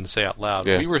thought and didn't say out loud,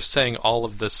 we were saying all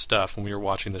of this stuff when we were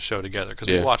watching the show together because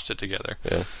we watched it together.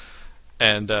 Yeah.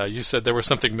 And you said there was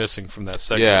something missing from that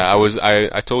segment. Yeah,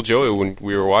 I told Joey when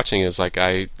we were watching, is like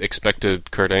I expected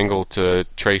Kurt Angle to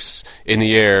trace in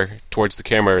the air towards the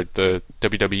camera the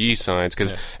WWE signs,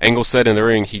 because Angle said in the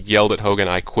ring he yelled at Hogan,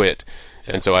 "I quit,"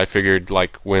 and so I figured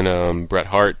like when Bret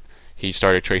Hart he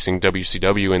started tracing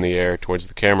WCW in the air towards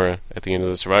the camera at the end of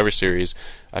the Survivor Series,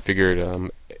 I figured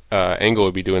Angle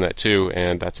would be doing that too,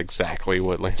 and that's exactly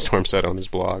what Lance Storm said on his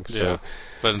blog. So. Yeah.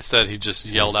 But instead, he just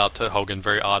yelled out to Hogan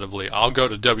very audibly, "I'll go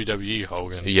to WWE,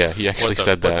 Hogan." Yeah, he actually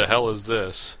said that. What the hell is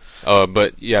this?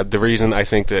 But yeah, the reason I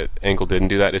think that Angle didn't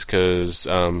do that is because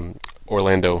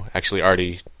Orlando actually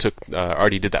already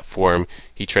did that for him.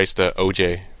 He traced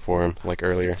OJ for him like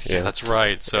earlier. Yeah, that's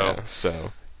right. So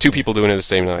 2 people doing it the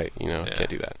same night, can't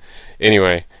do that.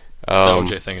 Anyway, the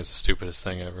OJ thing is the stupidest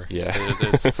thing ever. Yeah,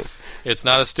 it's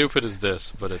not as stupid as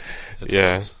this, but it's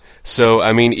Close. So,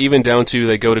 I mean, even down to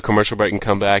they go to commercial break and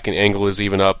come back, and Angle is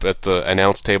even up at the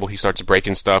announce table. He starts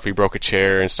breaking stuff. He broke a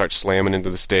chair and starts slamming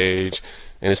into the stage,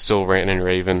 and is still ranting and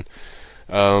raving.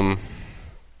 No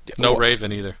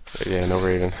Raven either. Yeah, no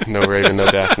Raven. No Raven, no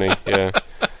Daphne. Yeah.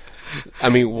 I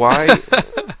mean, why?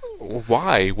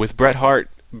 With Bret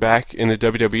Hart back in the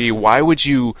WWE, why would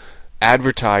you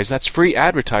advertise? That's free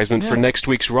advertisement for next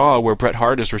week's Raw where Bret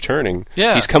Hart is returning.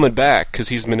 Yeah. He's coming back because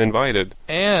he's been invited.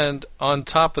 And on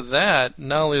top of that,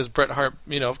 not only is Bret Hart,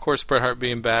 of course, Bret Hart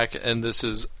being back, and this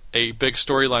is a big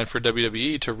storyline for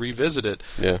WWE to revisit it.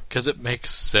 Yeah. Because it makes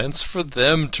sense for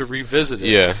them to revisit it.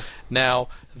 Yeah. Now,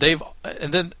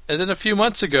 and then a few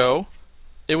months ago,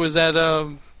 it was at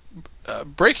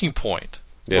Breaking Point.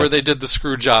 Where they did the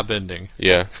screw job ending.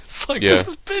 Yeah. It's like, this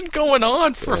has been going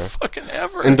on for fucking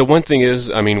ever. And the one thing is,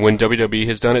 I mean, when WWE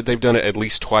has done it, they've done it at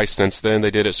least twice since then.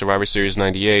 They did it at Survivor Series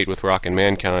 98 with Rock and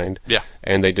Mankind. Yeah.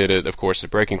 And they did it, of course, at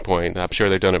Breaking Point. I'm sure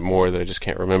they've done it more that I just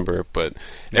can't remember. But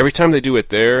every time they do it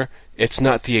there, it's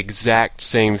not the exact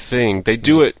same thing. They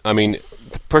do it, I mean,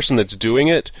 the person that's doing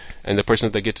it and the person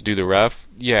that they get to do the ref,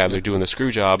 they're doing the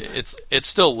screw job. It's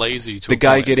still lazy to the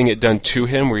guy getting it done to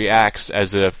him reacts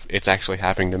as if it's actually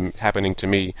happening to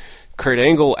me. Kurt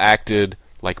Angle acted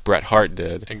like Bret Hart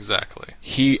did. Exactly.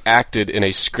 He acted in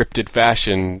a scripted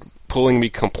fashion, pulling me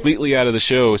completely out of the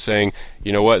show, saying,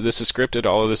 "You know what? This is scripted.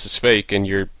 All of this is fake, and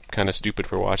you're kind of stupid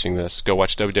for watching this. Go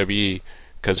watch WWE."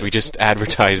 Because we just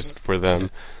advertised for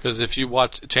them. Because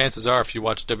chances are, if you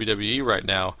watch WWE right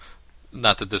now,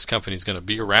 not that this company's going to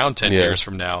be around 10 years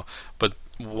from now, but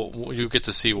you get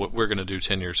to see what we're going to do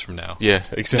 10 years from now. Yeah,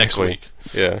 exactly. Next week.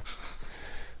 Yeah.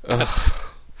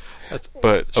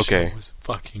 But okay, it was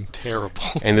fucking terrible.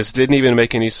 And this didn't even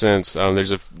make any sense.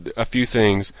 There's a few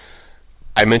things.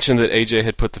 I mentioned that AJ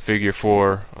had put the figure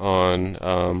 4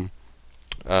 on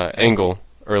Angle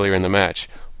earlier in the match.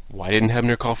 Why didn't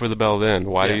Hebner call for the bell then?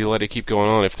 Why did he let it keep going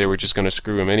on if they were just going to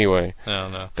screw him anyway? I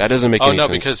don't know. That doesn't make any sense. Oh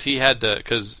no, because he had to.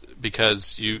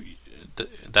 Because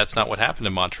that's not what happened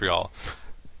in Montreal.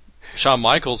 Shawn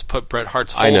Michaels put Bret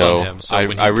Hart's hold on him, so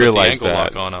when he put the angle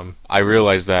lock on him. I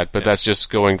realize that, but that's just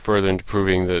going further into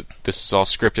proving that this is all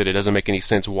scripted. It doesn't make any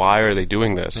sense. Why are they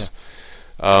doing this?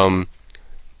 Yeah.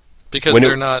 Because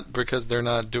they're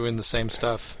not doing the same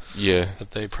stuff. Yeah.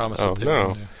 That they promised that they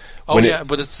would do.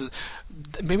 But it's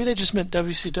maybe they just meant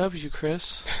WCW,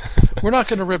 Chris. We're not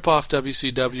going to rip off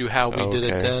WCW how we did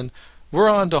it then. We're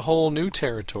on to whole new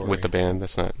territory with the band.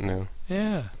 That's not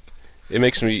Yeah. It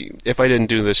makes me. If I didn't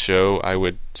do this show, I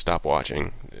would stop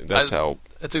watching. That's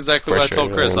exactly what I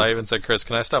told Chris. I even said, Chris,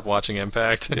 can I stop watching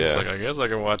Impact? And he's like, I guess I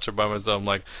can watch it by myself. I'm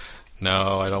like,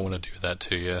 no, I don't want to do that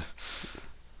to you.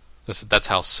 That's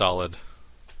how solid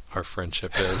our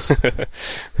friendship is.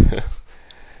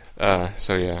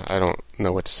 So yeah, I don't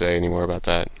know what to say anymore about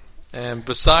that. And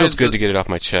besides, it feels good to get it off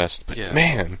my chest. But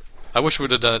man, I wish we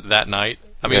would have done it that night.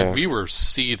 I mean, we were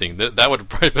seething. That would have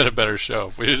probably been a better show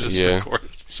if we had just recorded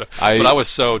the show. But I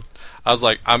was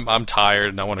like, I'm tired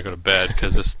and I want to go to bed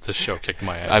because this show kicked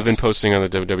my ass. I've been posting on the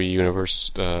WWE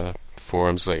Universe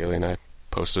forums lately, and I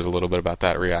posted a little bit about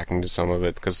that, reacting to some of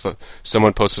it, because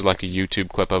someone posted like a YouTube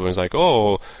clip of it and was like,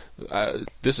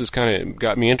 this has kind of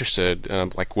got me interested,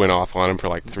 and like went off on him for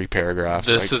like 3 paragraphs.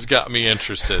 This has got me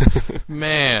interested.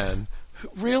 Man,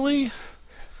 really?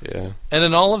 Yeah. And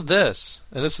in all of this,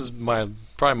 and this is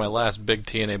probably my last big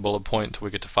TNA bullet point until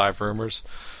we get to 5 rumors,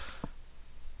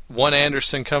 one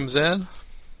Anderson comes in,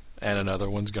 and another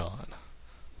one's gone.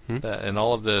 And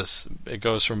all of this, it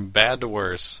goes from bad to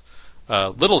worse.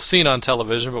 Little seen on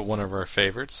television, but one of our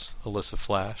favorites, Alyssa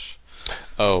Flash.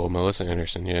 Oh, Melissa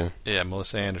Anderson, yeah. Yeah,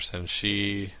 Melissa Anderson.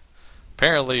 She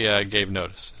apparently gave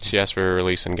notice. She asked for a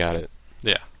release and got it.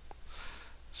 Yeah.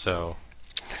 So,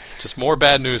 just more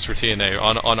bad news for TNA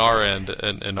on our end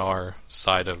and in our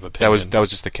side of opinion. That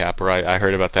was just the capper. I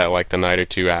heard about that like the night or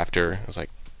two after. I was like,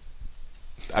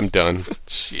 I'm done.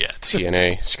 Shit.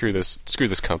 TNA, screw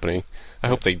this company. I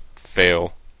hope they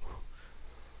fail.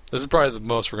 This is probably the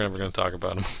most we're ever going to talk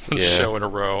about them in a show in a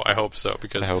row. I hope so,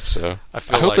 because I hope so. I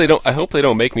hope they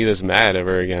don't make me this mad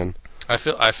ever again. I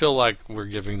feel like we're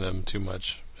giving them too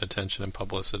much attention and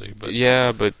publicity. But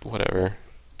yeah, but whatever.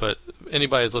 But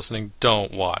anybody that's listening,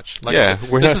 don't watch. Like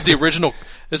this is the original.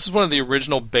 This is one of the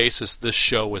original basis this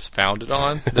show was founded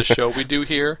on. The show we do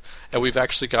here, and we've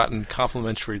actually gotten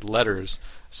complimentary letters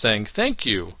saying thank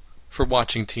you for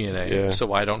watching TNA,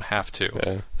 so I don't have to.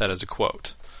 Yeah. That is a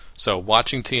quote. So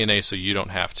watching TNA so you don't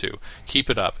have to. Keep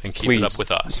it up and keep it up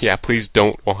with us. Yeah, please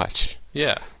don't watch.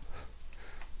 Yeah.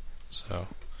 So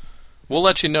we'll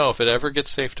let you know if it ever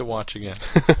gets safe to watch again.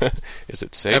 Is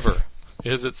it safe? Ever.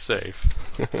 Is it safe?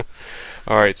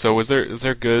 All right, so is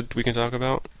there good we can talk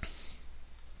about?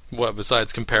 What,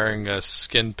 besides comparing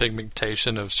skin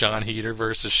pigmentation of John Heder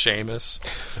versus Sheamus?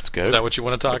 That's good. Is that what you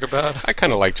want to talk about? I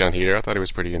kind of like John Heder. I thought he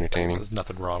was pretty entertaining. There's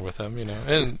nothing wrong with him,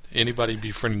 And anybody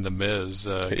befriending The Miz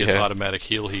gets automatic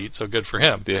heel heat, so good for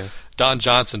him. Yeah. Don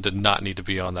Johnson did not need to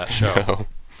be on that show. No.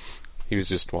 He was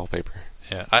just wallpaper.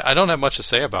 Yeah, I don't have much to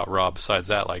say about Raw besides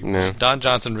that. Like, Don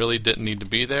Johnson really didn't need to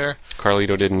be there.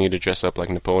 Carlito didn't need to dress up like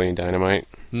Napoleon Dynamite.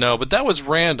 No, but that was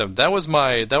random. That was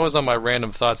on my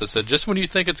random thoughts. I said, just when you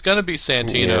think it's going to be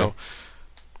Santino,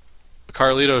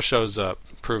 Carlito shows up,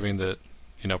 proving that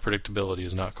predictability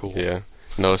is not cool. Yeah,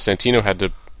 no, Santino had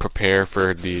to prepare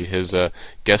for his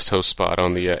guest host spot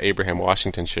on the Abraham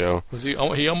Washington show. Was he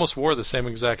almost wore the same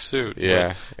exact suit.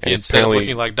 Yeah, and instead of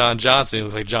looking like Don Johnson, he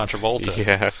looked like John Travolta.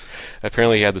 Yeah,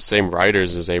 apparently he had the same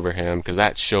writers as Abraham, because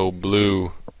that show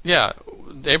blew. Yeah,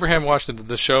 Abraham Washington,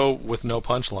 the show with no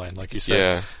punchline, like you said.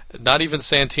 Yeah. Not even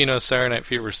Santino's Saturday Night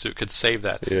Fever suit could save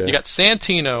that. Yeah. You got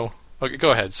Santino. Okay,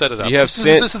 go ahead, set it up. This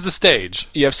is the stage.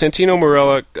 You have Santino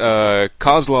Marella,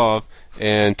 Kozlov,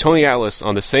 and Tony Atlas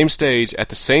on the same stage at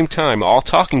the same time, all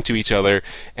talking to each other,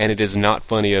 and it is not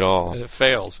funny at all. And it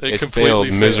fails. It failed completely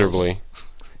fails. miserably.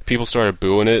 People started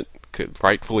booing it,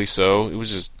 rightfully so. It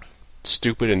was just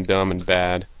stupid and dumb and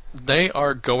bad. They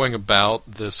are going about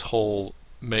this whole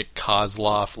make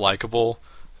Kozlov likable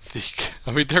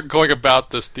I mean, they're going about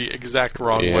this the exact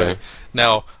wrong way.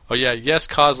 Now, yes,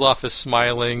 Kozlov is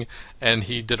smiling, and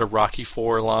he did a Rocky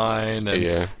IV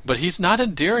line, but he's not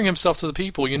endearing himself to the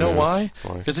people. You know why?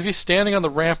 Because if he's standing on the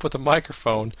ramp with a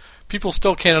microphone, people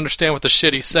still can't understand what the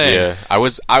shit he's saying. Yeah, I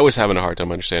was having a hard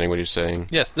time understanding what he's saying.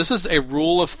 Yes, this is a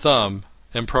rule of thumb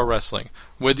in pro wrestling.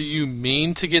 Whether you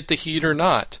mean to get the heat or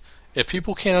not, if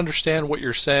people can't understand what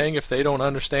you're saying, if they don't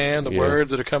understand the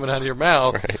words that are coming out of your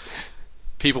mouth,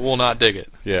 people will not dig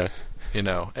it. Yeah.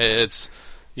 It's,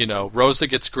 Rosa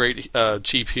gets great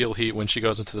cheap heel heat when she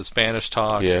goes into the Spanish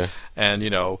talk. Yeah. And,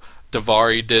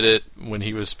 Daivari did it when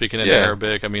he was speaking in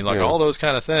Arabic. I mean, all those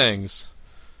kind of things,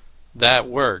 that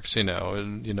works, and,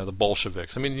 the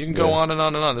Bolsheviks. I mean, you can go on and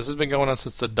on and on. This has been going on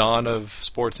since the dawn of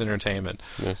sports entertainment.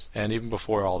 Yes. And even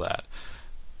before all that.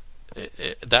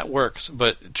 That works,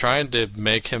 but trying to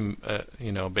make him,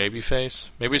 babyface.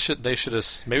 Maybe they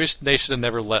should have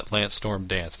never let Lance Storm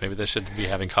dance. Maybe they should be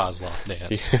having Kozlov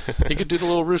dance. He could do the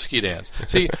little Ruski dance.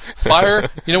 See, fire.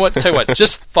 You know what? Tell you what.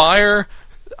 Just fire.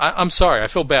 I'm sorry, I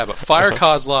feel bad, but fire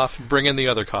Kozlov. Bring in the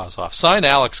other Kozlov. Sign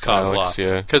Alex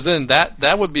Kozlov. Because then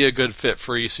that would be a good fit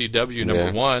for ECW.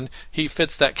 Number one, he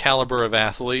fits that caliber of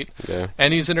athlete,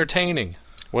 and he's entertaining.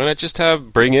 Why not just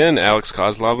bring in Alex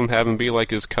Kozlov and have him be like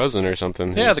his cousin or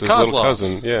something? Yeah, his little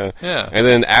cousin. Yeah. And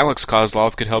then Alex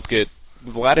Kozlov could help get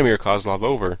Vladimir Kozlov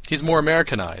over. He's more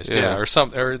Americanized,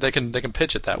 or they can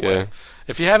pitch it that way.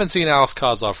 If you haven't seen Alex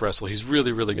Kozlov wrestle, he's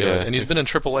really, really good, and he's been in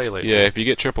AAA lately. Yeah, if you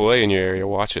get AAA in your area,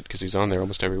 watch it because he's on there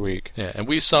almost every week. Yeah, and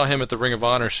we saw him at the Ring of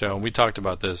Honor show, and we talked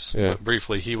about this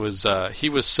briefly. He was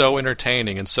so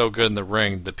entertaining and so good in the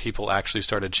ring that people actually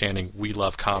started chanting, "We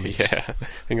love commies." Yeah, I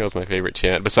think that was my favorite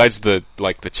chant. Besides the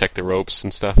check the ropes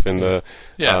and stuff in the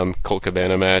Colt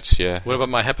Cabana match. Yeah. What about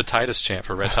my hepatitis chant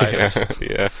for Red Titus?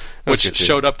 Yeah. Which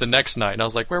showed up the next night, and I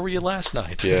was like, "Where were you last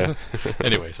night?" Yeah.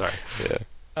 Anyway, sorry. Yeah.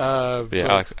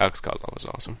 Alex Kozlov was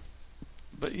awesome.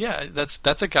 But yeah,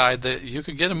 that's a guy that you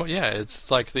could get him. Yeah, it's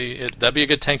like that'd be a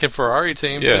good Tank and Ferrari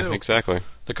team. Yeah, too. Exactly.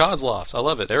 The Kozlovs, I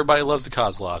love it. Everybody loves the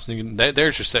Kozlovs.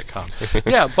 There's your sitcom.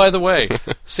 Yeah. By the way,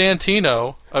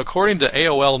 Santino, according to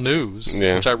AOL News,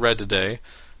 which I read today,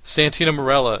 Santino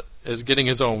Marella is getting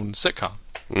his own sitcom.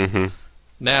 Mm-hmm.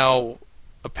 Now,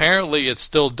 apparently, it's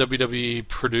still WWE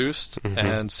produced,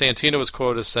 and Santino was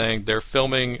quoted as saying they're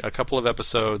filming a couple of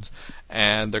episodes,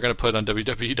 and they're going to put it on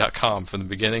WWE.com from the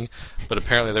beginning, but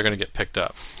apparently they're going to get picked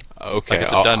up. Okay, like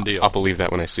it's a done deal. I'll believe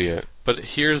that when I see it. But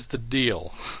here's the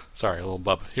deal. Sorry, a little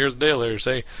bubba. Here's the deal. It's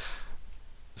going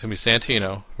to be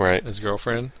Santino, his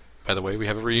girlfriend. By the way, we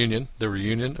have a reunion. The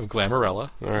reunion of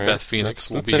Glamorella. All right. Beth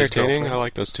Phoenix will be entertaining. his girlfriend. I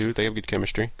like those two. They have good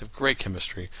chemistry. They have great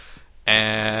chemistry.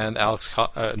 And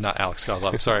not Alex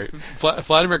Kozlov, sorry.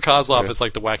 Vladimir Kozlov is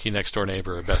like the wacky next door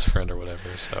neighbor or best friend or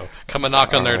whatever. So come and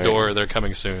knock on their door. They're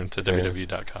coming soon to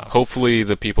WWE.com. Hopefully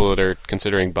the people that are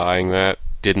considering buying that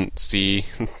didn't see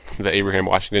the Abraham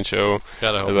Washington show.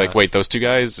 They're like, wait, those two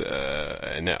guys?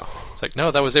 No. It's like,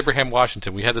 no, that was Abraham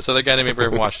Washington. We had this other guy named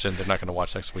Abraham Washington. They're not going to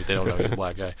watch next week. They don't know he's a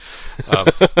black guy.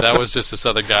 That was just this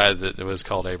other guy that was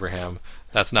called Abraham.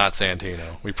 That's not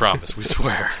Santino. We promise. We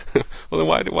swear. Well,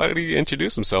 then why did he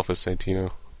introduce himself as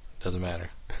Santino? Doesn't matter.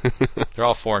 They're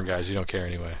all foreign guys. You don't care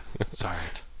anyway. It's all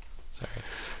right.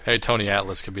 Hey, Tony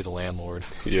Atlas could be the landlord.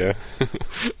 Yeah.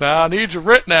 Now I need your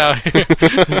rent now.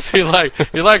 See,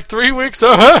 you're like 3 weeks.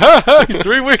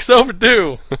 3 weeks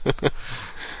overdue.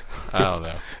 I don't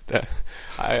know.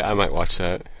 I might watch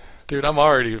that. Dude, I'm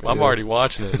already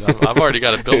watching it. I've already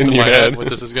got it built in my head what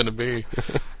this is going to be.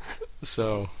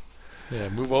 So, yeah,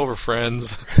 move over,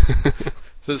 friends.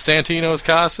 Is it Santino's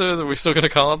Casa? Are we still going to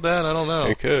call it that? I don't know.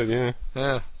 It could, yeah.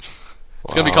 Yeah.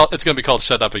 It's gonna be called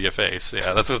 "Shut Up in Your Face."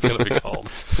 Yeah, that's what it's gonna be called.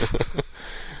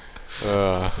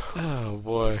 Oh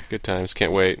boy, good times!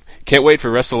 Can't wait for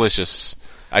WrestleLicious.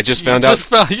 I just found out.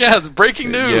 The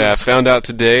breaking news. Yeah, found out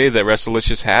today that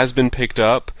WrestleLicious has been picked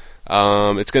up.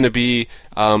 It's going to be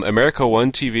America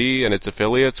One TV and its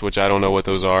affiliates, which I don't know what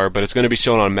those are, but it's going to be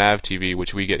shown on MAV TV,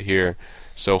 which we get here.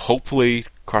 So hopefully,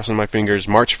 crossing my fingers,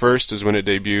 March 1st is when it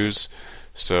debuts.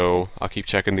 So I'll keep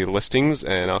checking the listings,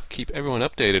 and I'll keep everyone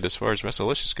updated as far as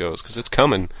WrestleLicious goes, because it's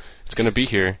coming. It's going to be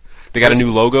here. They got a new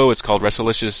logo. It's called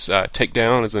WrestleLicious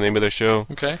Takedown is the name of their show.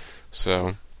 Okay.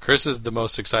 So Chris is the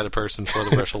most excited person for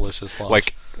the WrestleLicious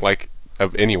launch. Like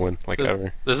of anyone,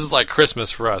 ever. This is like Christmas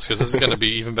for us, because this is going to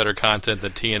be even better content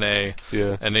than TNA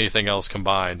and anything else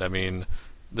combined. I mean,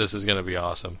 this is going to be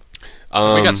awesome.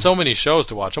 We got so many shows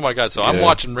to watch. Oh my God! So I'm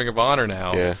watching Ring of Honor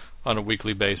now. Yeah. On a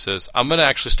weekly basis. I'm going to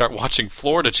actually start watching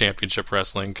Florida Championship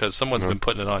Wrestling because someone's been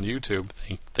putting it on YouTube.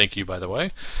 Thank you, by the way.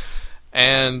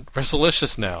 And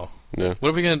WrestleLicious now. Yeah. What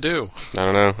are we going to do? I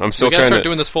don't know. I'm still we got to trying start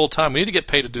doing this full time. We need to get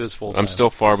paid to do this full time. I'm still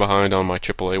far behind on my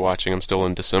AAA watching. I'm still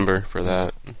in December for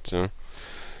that. So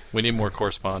we need more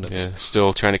correspondence. yeah,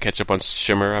 still trying to catch up on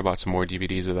Shimmer. I bought some more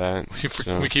DVDs of that.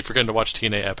 We keep forgetting to watch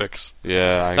TNA Epics.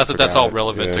 Yeah, not that that's all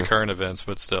relevant to current events,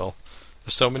 but still,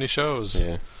 there's so many shows.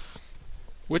 Yeah.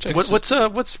 Which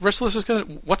what's Wrestlers gonna?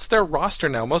 What's their roster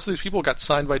now? Most of these people got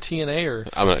signed by TNA, or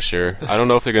I'm not sure. I don't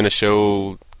know if they're going to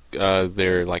show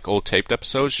their like old taped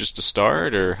episodes just to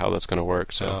start, or how that's going to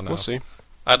work. So we'll see.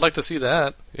 I'd like to see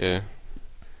that. Yeah.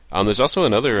 There's also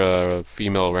another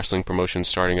female wrestling promotion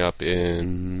starting up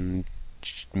in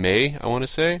May, I want to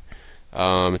say.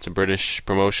 It's a British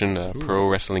promotion, Pro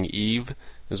Wrestling Eve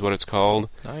is what it's called.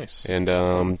 Nice. And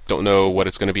don't know what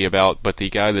it's going to be about, but the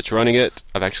guy that's running it,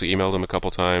 I've actually emailed him a couple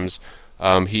times.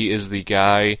 He is the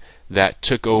guy that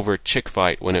took over Chick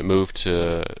Fight when it moved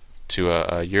to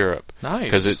Europe. Nice.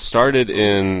 Because it started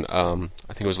in, I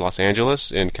think it was Los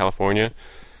Angeles in California,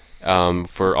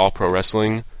 for All Pro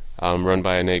Wrestling, run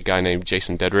by a guy named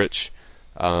Jason Dedrich,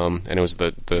 and it was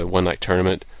the one-night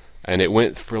tournament. And it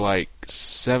went for like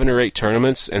 7 or 8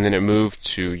 tournaments, and then it moved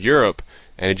to Europe,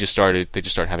 and they just started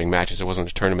having matches. It wasn't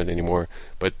a tournament anymore.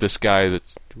 But this guy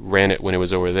that ran it when it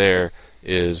was over there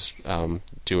is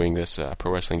doing this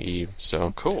Pro Wrestling Eve.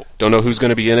 So cool. Don't know who's going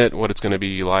to be in it, what it's going to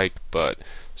be like, but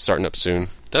starting up soon.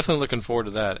 Definitely looking forward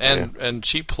to that. And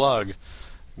cheap plug,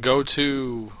 go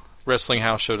to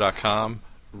WrestlingHouseShow.com,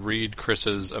 read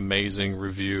Chris's amazing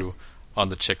review on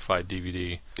the Chick Fight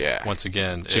DVD. Yeah. Once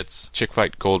again, it's Chick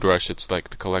Fight Gold Rush. It's like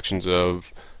the collections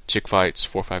of Chick Fights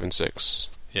 4, 5, and 6.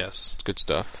 Yes. It's good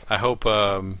stuff. I hope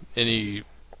any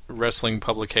wrestling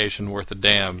publication worth a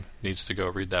damn needs to go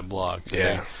read that blog.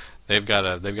 Yeah. They've got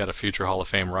a future Hall of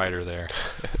Fame writer there.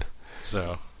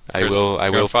 So I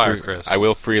will Chris. I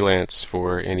will freelance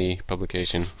for any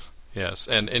publication. Yes,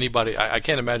 and anybody, I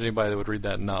can't imagine anybody that would read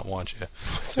that and not want you.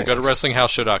 So go to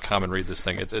WrestlingHouseShow.com and read this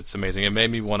thing. It's amazing. It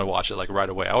made me want to watch it like right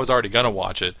away. I was already gonna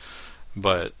watch it,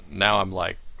 but now I'm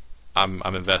like, I'm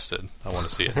invested. I want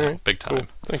to see it now, big time. Cool.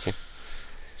 Thank you.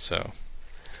 So,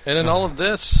 and in all of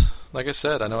this, like I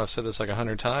said, I know I've said this like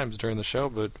 100 times during the show,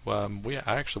 but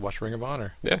I actually watched Ring of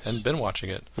Honor. Yes. And been watching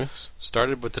it. Yes.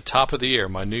 Started with the top of the year,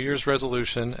 my New Year's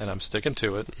resolution, and I'm sticking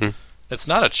to it. Mm-hmm. It's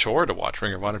not a chore to watch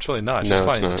Ring of Honor. It's really not. It's just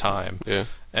finding the time. Yeah.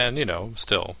 And,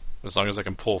 still, as long as I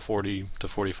can pull 40 to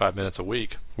 45 minutes a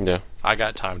week, yeah, I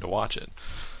got time to watch it.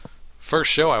 First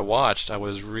show I watched, I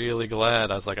was really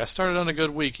glad. I was like, I started on a good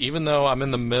week, even though I'm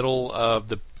in the middle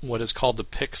of what is called the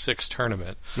Pick 6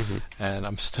 tournament. Mm-hmm. And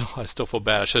I still feel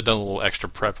bad. I should have done a little extra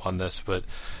prep on this, but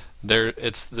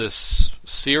it's this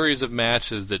series of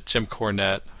matches that Jim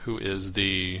Cornette, who is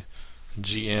the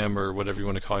GM or whatever you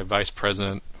want to call him, vice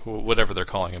president, whatever they're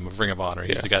calling him, of Ring of Honor.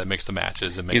 He's the guy that makes the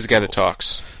matches. He's the guy that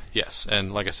talks. Yes,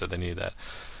 and like I said, they need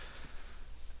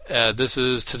that. This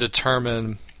is to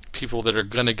determine people that are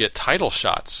going to get title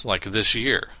shots, like this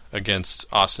year, against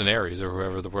Austin Aries or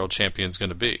whoever the world champion is going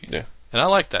to be. Yeah. And I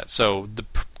like that. So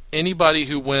anybody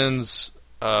who wins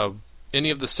any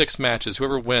of the 6 matches,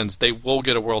 whoever wins, they will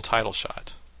get a world title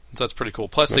shot. So that's pretty cool.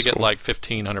 Plus, they get like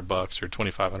 $1,500 or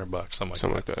 $2,500,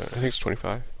 something like that. I think it's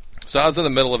 25. So I was in the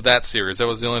middle of that series. That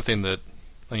was the only thing that,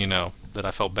 that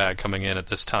I felt bad coming in at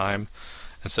this time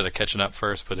instead of catching up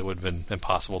first, but it would have been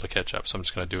impossible to catch up, so I'm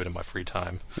just going to do it in my free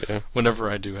time whenever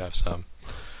I do have some.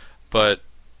 But,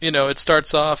 it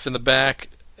starts off in the back,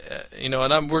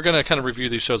 and we're going to kind of review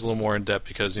these shows a little more in depth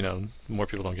because, more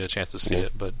people don't get a chance to see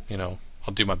it, but, I'll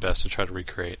do my best to try to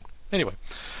recreate. Anyway,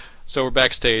 so we're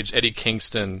backstage. Eddie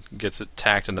Kingston gets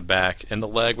attacked in the back, in the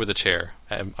leg with a chair.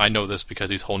 I know this because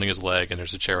he's holding his leg and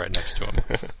there's a chair right next to him.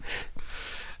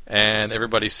 And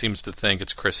everybody seems to think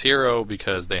it's Chris Hero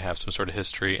because they have some sort of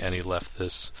history, and he left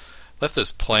this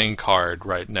playing card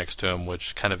right next to him,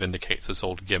 which kind of indicates this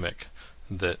old gimmick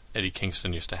that Eddie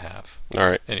Kingston used to have. All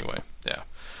right. Anyway, yeah.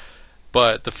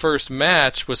 But the first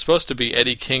match was supposed to be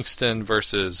Eddie Kingston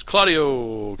versus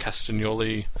Claudio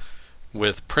Castagnoli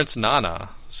with Prince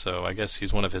Nana. So I guess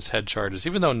he's one of his head charges,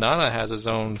 even though Nana has his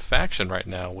own faction right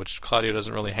now, which Claudio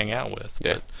doesn't really hang out with.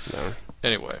 Yeah. But no.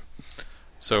 Anyway.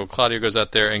 So Claudio goes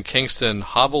out there, and Kingston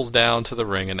hobbles down to the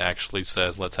ring and actually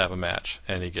says, "Let's have a match."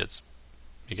 And he gets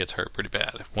hurt pretty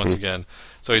bad once again.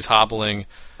 So he's hobbling,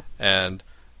 and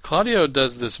Claudio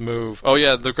does this move. Oh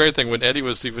yeah, the great thing, when Eddie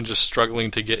was even just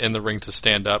struggling to get in the ring to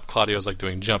stand up, Claudio's like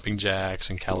doing jumping jacks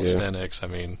and calisthenics. Yeah.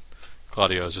 I mean,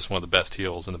 Claudio is just one of the best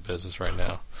heels in the business right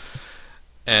now.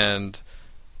 And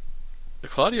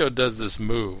Claudio does this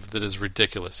move that is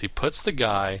ridiculous. He puts the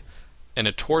guy in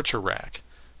a torture rack,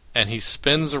 and he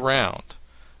spins around.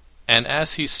 And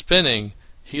as he's spinning,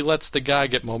 he lets the guy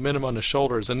get momentum on his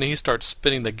shoulders, and then he starts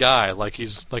spinning the guy like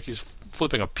he's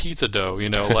flipping a pizza dough,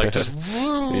 like just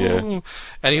woo.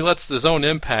 And he lets his own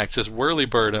impact just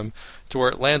whirly-bird him to where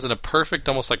it lands in a perfect,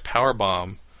 almost like power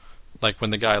bomb, like when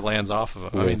the guy lands off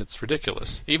of him. I mean, it's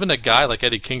ridiculous. Even a guy like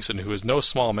Eddie Kingston, who is no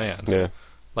small man,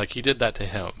 like he did that to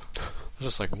him. I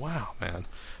was just like, wow, man.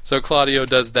 So Claudio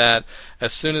does that.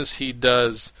 As soon as he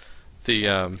does he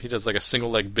does like a single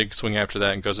leg big swing after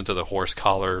that, and goes into the horse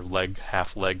collar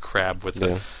half leg crab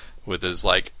with his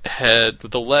like head,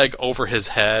 with the leg over his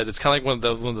head. It's kind of like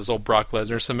one of those old Brock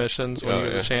Lesnar submissions when he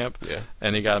was a champ. Yeah.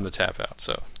 And he got him to tap out.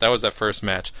 So that was that first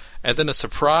match. And then a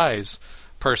surprise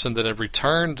person that had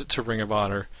returned to Ring of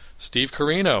Honor, Steve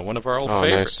Corino, one of our old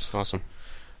favorites. Nice. Awesome.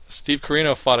 Steve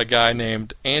Corino fought a guy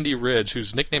named Andy Ridge,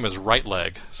 whose nickname is Right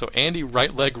Leg. So Andy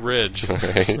Right Leg Ridge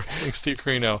wrestling Steve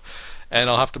Corino. And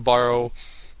I'll have to borrow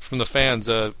from the fans,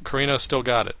 Corino still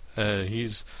got it.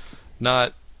 He's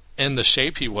not in the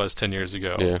shape he was 10 years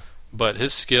ago, but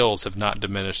his skills have not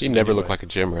diminished. He never looked like a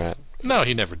gym rat. No,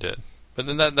 he never did. But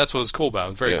then that's what was cool about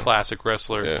him. Very classic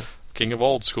wrestler, king of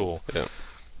old school. Yeah.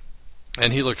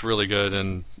 And he looked really good,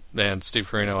 and Steve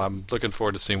Corino, I'm looking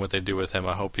forward to seeing what they do with him.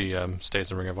 I hope he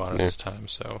stays in Ring of Honor this time.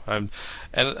 So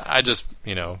I just,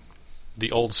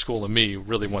 the old school of me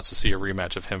really wants to see a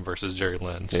rematch of him versus Jerry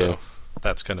Lynn. So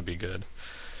that's going to be good.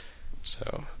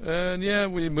 So,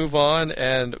 and we move on,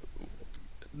 and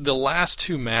the last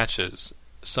two matches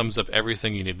sums up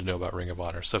everything you need to know about Ring of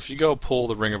Honor. So if you go pull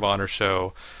the Ring of Honor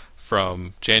show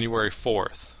from January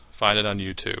 4th, find it on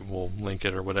YouTube, we'll link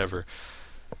it or whatever.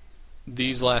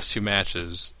 These last two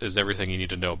matches is everything you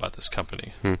need to know about this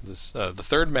company. The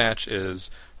third match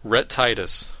is Rhett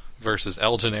Titus versus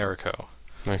El Generico.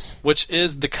 Nice. Which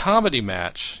is the comedy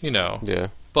match, Yeah.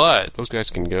 But those guys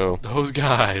can go. Those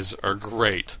guys are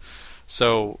great.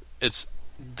 So it's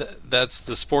that's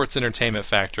the sports entertainment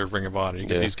factor of Ring of Honor. You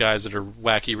get these guys that are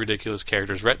wacky, ridiculous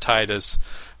characters. Rhett Titus,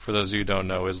 for those of you who don't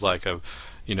know, is like a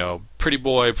pretty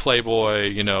boy,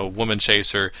 playboy, woman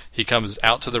chaser. He comes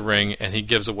out to the ring and he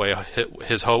gives away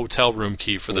his hotel room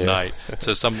key for the night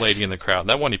to some lady in the crowd.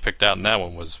 That one he picked out, and that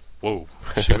one was, whoa,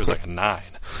 she was like a 9.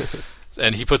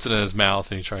 And he puts it in his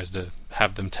mouth, and he tries to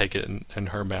have them take it in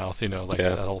her mouth,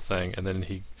 that whole thing. And then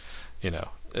he,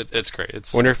 it's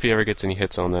great. Wonder if he ever gets any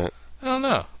hits on that. I don't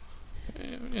know.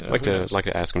 Like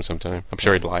to ask him sometime. I'm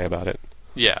sure he'd lie about it.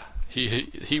 Yeah.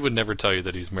 He would never tell you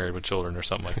that he's married with children or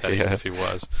something like that, even if he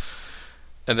was.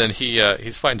 And then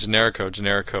he's fighting Generico.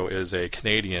 Generico is a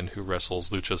Canadian who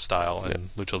wrestles lucha style and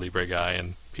lucha libre guy,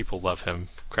 and people love him.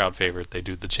 Crowd favorite. They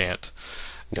do the chant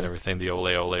and everything, the ole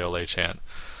ole ole chant.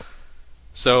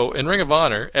 So in Ring of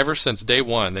Honor, ever since day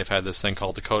one, they've had this thing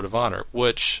called the Code of Honor,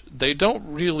 which they don't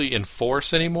really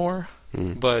enforce anymore.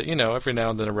 But every now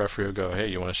and then a referee will go, "Hey,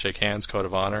 you want to shake hands? Code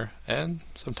of Honor," and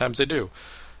sometimes they do.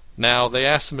 Now, they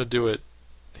asked him to do it.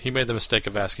 He made the mistake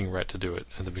of asking Rhett to do it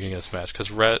at the beginning of this match, because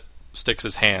Rhett sticks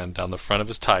his hand down the front of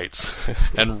his tights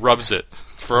and rubs it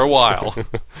for a while.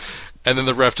 And then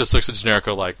the ref just looks at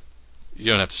Generico like, you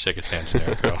don't have to shake his hand,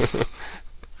 Generico.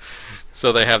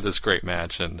 So they have this great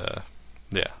match, and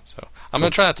so I'm going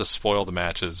to try not to spoil the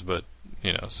matches, but,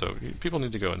 so people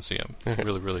need to go and see them.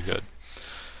 Really, really good.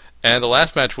 And the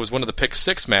last match was one of the Pick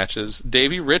 6 matches,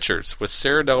 Davey Richards with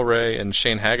Sarah Del Rey and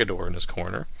Shane Hagador in his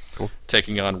corner,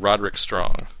 taking on Roderick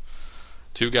Strong.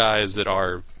 Two guys that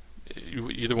are, you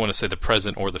either want to say the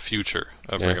present or the future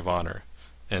of Ring of Honor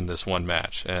in this one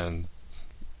match. And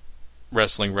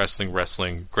wrestling,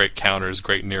 great counters,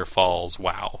 great near falls,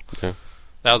 wow. Okay.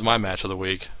 That was my match of the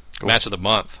week, match of the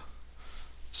month.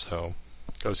 So,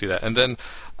 go see that. And then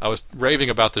I was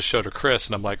raving about this show to Chris,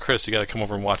 and I'm like, Chris, you got to come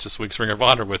over and watch this week's Ring of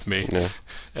Honor with me. Yeah.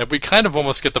 And we kind of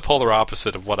almost get the polar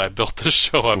opposite of what I built this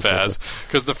show up as,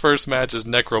 because the first match is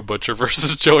Necro Butcher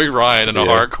versus Joey Ryan in a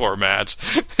hardcore match,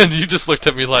 and you just looked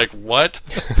at me like, what?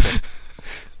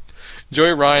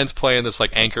 Joey Ryan's playing this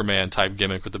like Anchorman type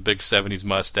gimmick with the big 70s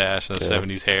mustache and the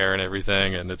 70s hair and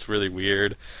everything, and it's really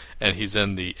weird. And he's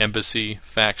in the Embassy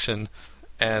faction.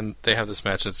 And they have this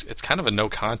match. It's kind of a no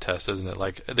contest, isn't it?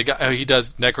 Like the guy,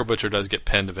 Necro Butcher does get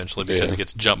pinned eventually because he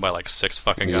gets jumped by like 6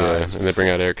 fucking guys. And they bring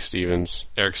out Eric Stevens.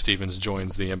 Eric Stevens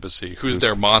joins the Embassy. Who's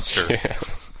their monster? Yeah.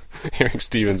 Eric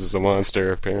Stevens is a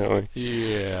monster, apparently.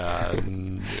 Yeah,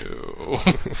 no.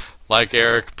 Like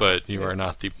Eric, but you are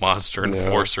not the monster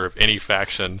enforcer of any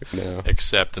faction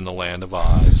except in the land of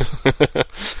Oz.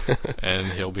 And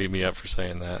he'll beat me up for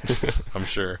saying that, I'm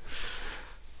sure.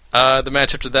 The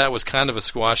match after that was kind of a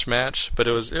squash match, but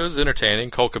it was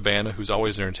entertaining. Colt Cabana, who's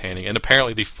always entertaining, and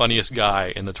apparently the funniest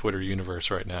guy in the Twitter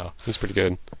universe right now. He's pretty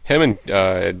good. Him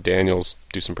and Daniels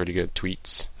do some pretty good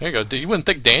tweets. There you go. You wouldn't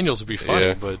think Daniels would be funny,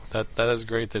 Yeah. but that is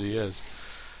great that he is.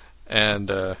 And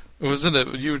it was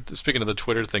you were speaking of the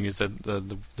Twitter thing. He said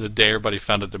the day everybody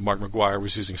found out that Mark McGuire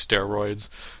was using steroids,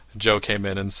 Joe came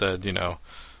in and said,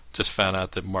 just found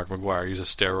out that Mark McGuire uses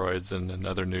steroids, and in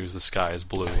other news, the sky is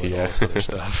blue and all this other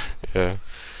stuff. Yeah.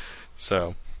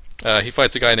 So he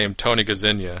fights a guy named Tony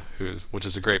Gazinha, which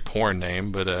is a great porn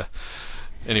name, but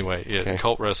anyway, Okay.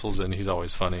 Colt wrestles, and he's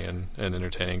always funny and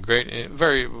entertaining.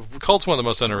 Colt's one of the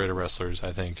most underrated wrestlers,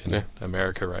 I think, in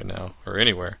America right now, or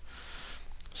anywhere.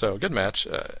 So, good match.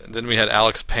 Then we had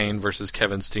Alex Payne versus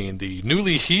Kevin Steen, the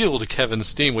newly healed Kevin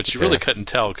Steen, which you really couldn't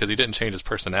tell because he didn't change his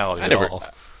personality at all.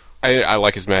 I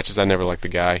like his matches. I never liked the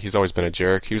guy. He's always been a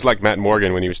jerk. He was like Matt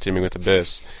Morgan when he was teaming with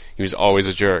Abyss. He was always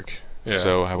a jerk. Yeah.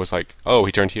 So I was like, oh,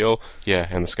 he turned heel? Yeah,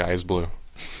 and the sky is blue.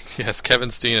 Yes, Kevin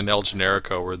Steen and El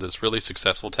Generico were this really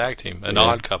successful tag team, an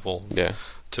odd couple,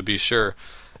 to be sure.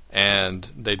 And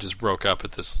they just broke up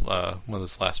at this one of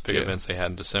those last big events they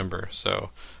had in December. So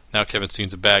now Kevin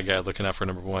Steen's a bad guy looking out for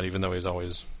number one, even though he's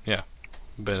always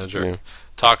been a jerk. Yeah.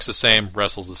 Talks the same,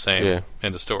 wrestles the same. Yeah.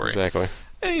 End of story. Exactly.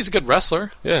 And he's a good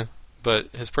wrestler. Yeah. But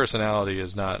his personality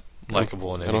is not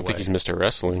likable in any way. I don't think he's Mr.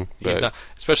 Wrestling. But He's not,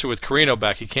 especially with Carino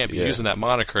back. He can't be using that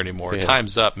moniker anymore. Yeah.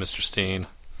 Time's up, Mr. Steen.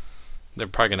 They're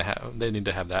probably they need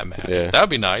to have that match. Yeah. That would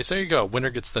be nice. There you go.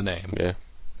 Winner gets the name. Yeah.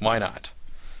 Why not?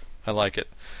 I like it.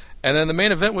 And then the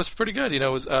main event was pretty good. It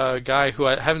was a guy who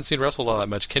I haven't seen wrestle all that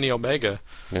much, Kenny Omega,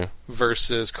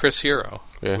 versus Chris Hero,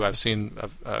 who I've seen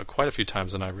quite a few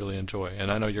times and I really enjoy.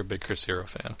 And I know you're a big Chris Hero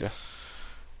fan. Yeah.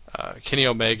 Kenny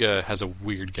Omega has a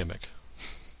weird gimmick.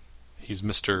 He's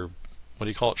Mr. What do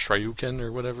you call it? Shryuken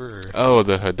or whatever? Or? Oh,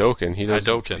 the Hadoken. He does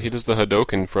the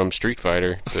Hadoken from Street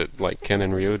Fighter that like Ken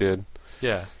and Ryu did.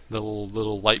 Yeah, the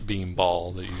little light beam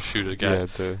ball that you shoot at guys.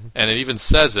 Yeah, and it even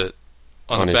says it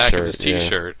on the back of his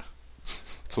T-shirt. Yeah.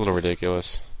 It's a little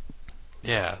ridiculous.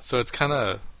 Yeah, so it's kind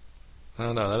of... I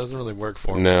don't know, that doesn't really work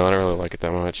for me. No, I don't really like it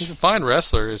that much. He's a fine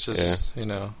wrestler, it's just,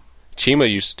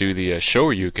 Chima used to do the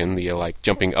Shoryuken, the like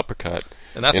jumping uppercut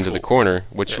into the corner,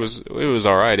 which was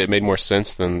alright. It made more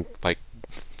sense than like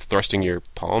thrusting your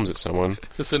palms at someone.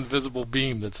 This invisible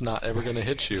beam that's not ever going to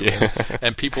hit you. Yeah.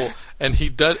 And people, and he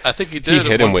did. I think he did. He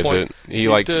hit him with point. it. He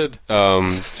like did.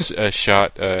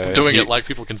 Shot. Doing it like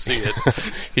people can see it.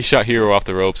 He shot Hero off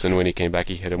the ropes, and when he came back,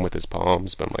 he hit him with his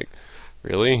palms. But I'm like,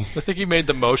 really? I think he made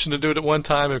the motion to do it at one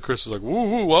time, and Chris was like, "Woo,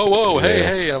 woo, whoa, whoa, hey,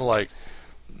 hey!" And I'm like,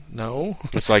 "No."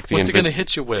 It's like the what's he going to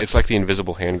hit you with? It's like the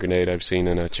invisible hand grenade I've seen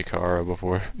in a Chikara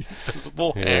before.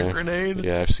 Invisible hand grenade?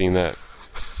 Yeah, I've seen that.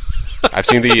 I've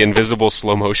seen the invisible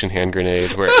slow motion hand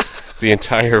grenade where the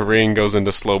entire ring goes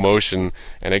into slow motion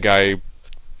and a guy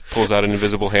pulls out an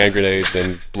invisible hand grenade,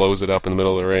 then blows it up in the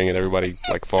middle of the ring, and everybody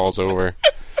like falls over.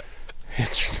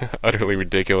 It's utterly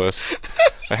ridiculous.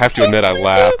 I have to admit I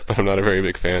laughed, but I'm not a very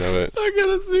big fan of it. I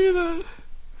gotta see that.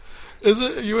 Is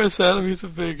it U.S. Adam? He's a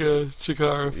big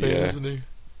Chikara fan, isn't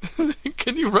he?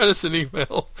 Can you write us an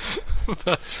email about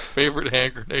your favorite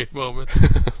hand grenade moments?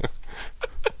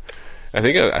 I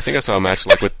think I saw a match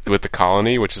like with the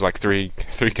Colony, which is like three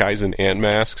guys in ant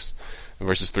masks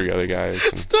versus three other guys.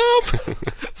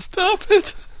 Stop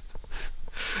it!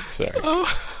 Sorry,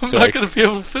 I'm not going to be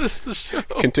able to finish the show.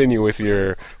 Continue with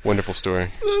your wonderful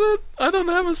story. I don't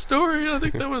have a story. I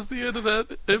think that was the end of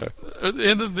that. At the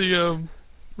end of the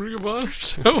Ring of Honor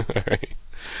show. All right.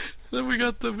 Then we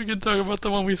can talk about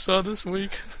the one we saw this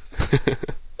week.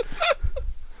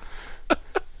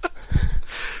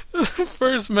 The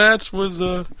first match was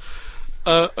a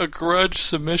grudge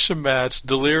submission match,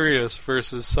 Delirious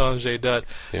versus Sanjay Dutt.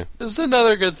 Yeah. This is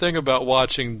another good thing about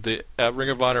watching the Ring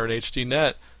of Honor on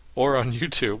HDNet or on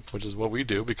YouTube, which is what we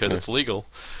do because it's legal,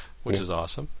 which is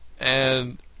awesome.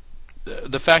 And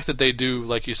the fact that they do,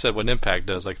 like you said, what Impact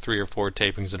does, like 3 or 4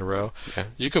 tapings in a row,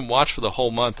 you can watch for the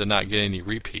whole month and not get any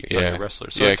repeats on your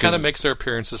wrestlers. So it kind of makes their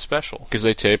appearances special. Because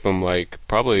they tape them like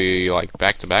probably like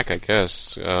back to back, I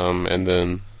guess, and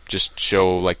then just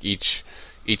show like each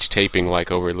taping like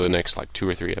over the next like 2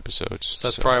 or 3 episodes. So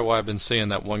that's probably why I've been seeing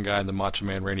that one guy in the Macho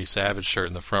Man Randy Savage shirt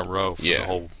in the front row for the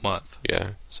whole month.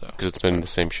 Yeah, because it's been the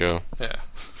same show. Yeah.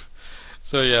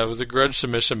 So yeah, it was a grudge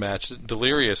submission match.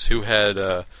 Delirious,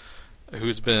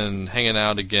 who's been hanging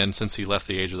out again since he left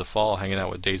the Age of the Fall, hanging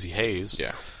out with Daisy Hayes.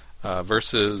 Yeah.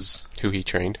 Versus who he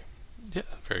trained. Yeah,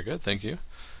 very good, thank you.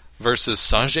 Versus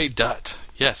Sanjay Dutt.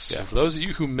 Yes, for those of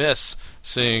you who miss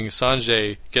seeing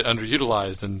Sanjay get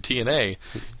underutilized in TNA,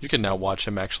 you can now watch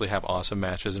him actually have awesome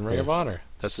matches in Ring of Honor.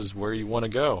 This is where you want to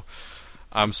go.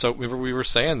 So we were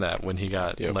saying that when he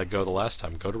got let go the last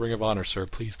time. Go to Ring of Honor, sir.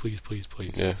 Please, please, please,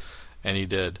 please. Yeah. And he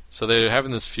did. So they're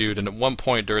having this feud, and at one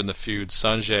point during the feud,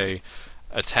 Sanjay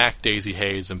attacked Daisy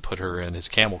Hayes and put her in his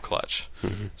camel clutch.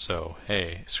 Mm-hmm. So,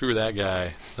 hey, screw that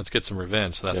guy. Let's get some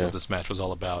revenge. So that's what this match was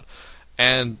all about.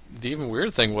 And the even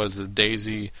weird thing was that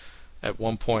Daisy, at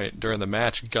one point during the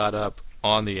match, got up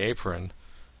on the apron,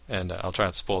 and I'll try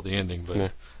and spoil the ending,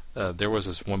 but there was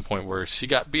this one point where she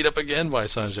got beat up again by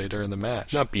Sanjay during the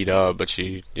match. Not beat up, but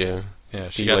he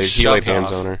laid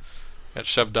hands on her. Got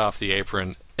shoved off the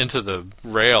apron into the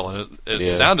rail, and it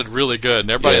sounded really good,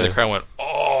 and everybody in the crowd went,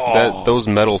 "Oh!" Those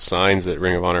metal signs that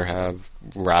Ring of Honor have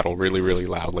rattle really, really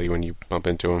loudly when you bump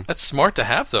into them. That's smart to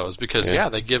have those because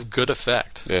they give good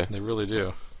effect. Yeah, they really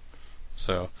do.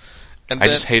 So. I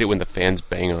just hate it when the fans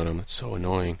bang on them. It's so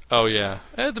annoying. Oh, yeah.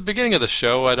 At the beginning of the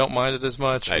show, I don't mind it as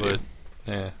much. I do.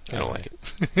 Yeah, I don't like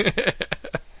it.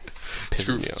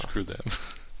 Screw them.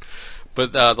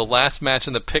 But the last match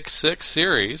in the Pick 6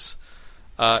 series,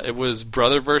 it was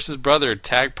brother versus brother,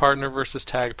 tag partner versus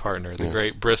tag partner. The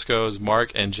great Briscoes,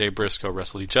 Mark and Jay Briscoe,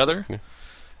 wrestled each other. Yeah.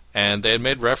 And they had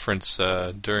made reference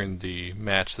during the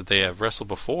match that they have wrestled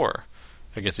before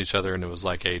against each other, and it was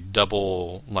like a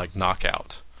double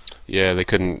knockout. Yeah, they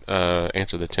couldn't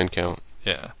answer the 10 count.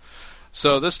 Yeah.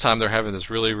 So this time they're having this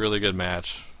really, really good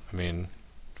match. I mean,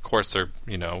 of course,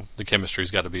 the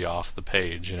chemistry's got to be off the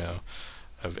page,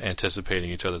 of anticipating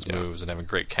each other's moves and having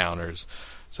great counters.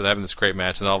 So they're having this great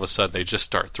match, and all of a sudden they just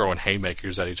start throwing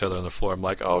haymakers at each other on the floor. I'm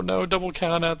like, oh no, double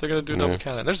count out. They're going to do double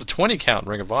count out. There's a 20 count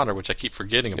Ring of Honor, which I keep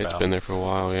forgetting about. It's been there for a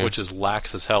while, yeah. Which is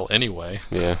lax as hell anyway.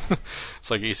 Yeah. It's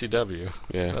like ECW.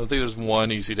 Yeah. I don't think there's one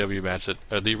ECW match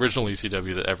the original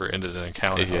ECW that ever ended in a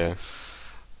count out. Yeah.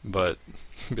 But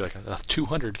it'd be like a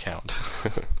 200 count.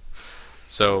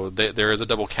 So there is a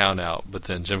double count out, but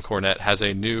then Jim Cornette has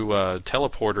a new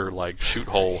teleporter shoot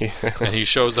hole, and he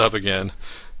shows up again,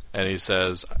 and he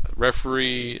says,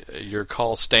 "Referee, your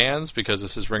call stands because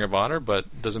this is Ring of Honor,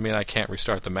 but doesn't mean I can't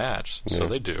restart the match." So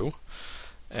they do,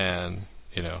 and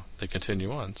they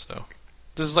continue on. So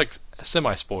this is like a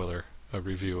semi-spoiler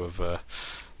review of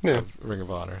Ring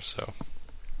of Honor. So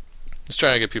just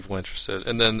trying to get people interested.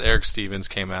 And then Eric Stevens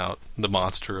came out, the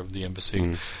monster of the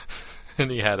embassy. And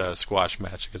he had a squash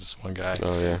match against this one guy.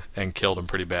 Oh, yeah. And killed him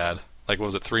pretty bad. What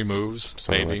was it, 3 moves?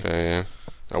 Something maybe? Like that, yeah.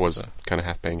 I was kind of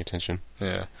half paying attention.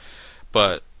 Yeah.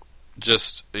 But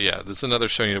this is another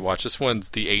show you need to watch. This one's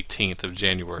the 18th of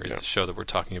January, the show that we're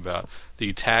talking about.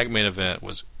 The tag main event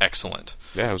was excellent.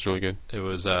 Yeah, it was really good. It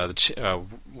was the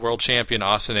world champion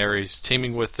Austin Aries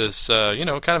teaming with this, kind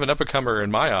of an up-and-comer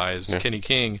in my eyes, Kenny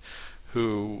King,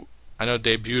 who I know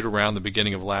debuted around the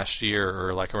beginning of last year,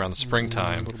 or around the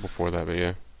springtime. A little before that, but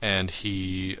yeah. And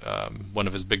he, one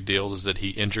of his big deals is that he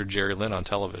injured Jerry Lynn on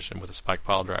television with a spike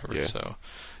pile driver. Yeah. So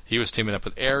he was teaming up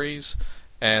with Aries,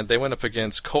 and they went up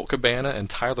against Colt Cabana and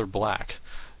Tyler Black.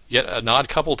 Yet an odd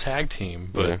couple tag team,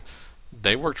 but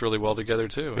they worked really well together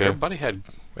too. Yeah.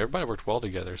 Everybody worked well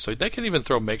together. So they can even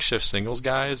throw makeshift singles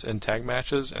guys in tag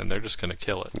matches, and they're just going to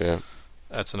kill it. Yeah.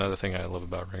 That's another thing I love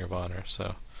about Ring of Honor.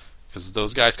 So. Because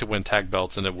those guys could win tag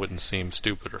belts and it wouldn't seem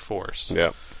stupid or forced.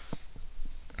 Yeah.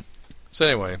 So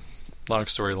anyway, long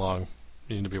story long,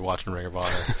 you need to be watching Ring of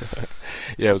Honor.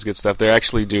 Yeah, it was good stuff. They're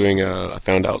actually doing, I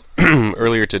found out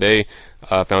earlier today,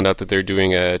 that they're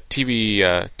doing a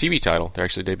TV title. They're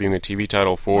actually debuting a TV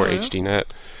title for HDNet.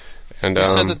 And you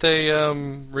said that they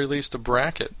released a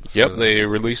bracket. Yep, they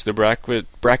released the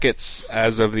brackets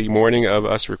as of the morning of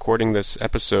us recording this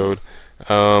episode.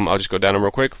 I'll just go down them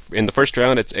real quick. In the first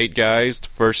round, it's 8 guys. The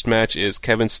first match is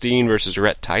Kevin Steen versus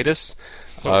Rhett Titus.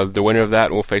 The winner of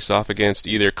that will face off against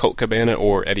either Colt Cabana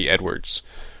or Eddie Edwards.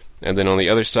 And then on the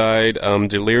other side,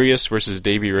 Delirious versus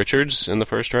Davey Richards in the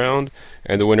first round.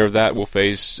 And the winner of that will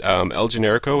face El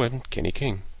Generico and Kenny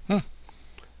King.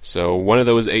 So one of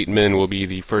those 8 men will be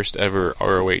the first ever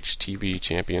ROH TV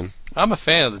champion. I'm a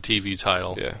fan of the TV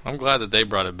title. Yeah. I'm glad that they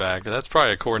brought it back. That's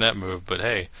probably a Cornette move, but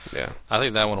hey, I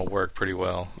think that one will work pretty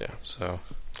well. Yeah. So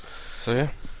yeah.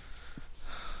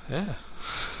 Yeah.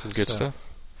 Good stuff.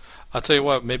 I'll tell you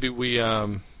what. Maybe we're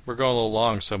going a little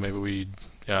long, so maybe we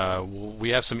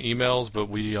have some emails, but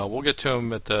we'll get to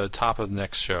them at the top of the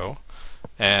next show,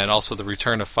 and also the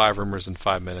return of 5 rumors in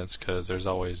 5 minutes, because there's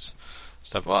always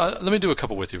stuff. Well, let me do a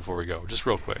couple with you before we go, just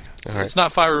real quick. All right. It's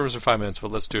not 5 rumors in 5 minutes,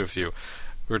 but let's do a few.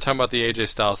 We were talking about the AJ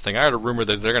Styles thing. I heard a rumor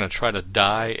that they're going to try to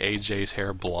dye AJ's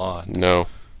hair blonde. No.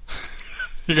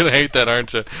 You're going to hate that,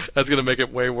 aren't you? That's going to make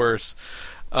it way worse.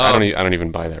 I don't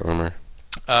even buy that rumor.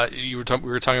 We were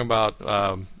talking about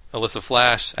Alyssa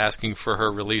Flash asking for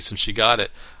her release, and she got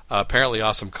it. Apparently,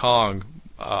 Awesome Kong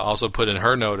also put in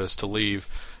her notice to leave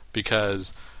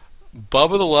because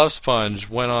Bubba the Love Sponge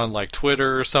went on like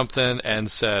Twitter or something and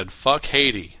said, "Fuck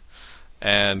Haiti."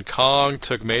 And Kong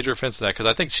took major offense to that because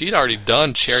I think she'd already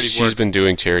done charity work. She's been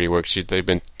doing charity work. They've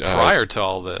been prior to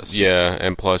all this. Yeah,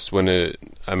 and plus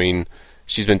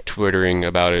she's been twittering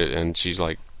about it, and she's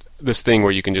like this thing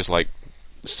where you can just like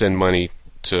send money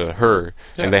to her,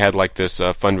 and they had like this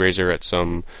fundraiser at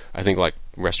some, I think like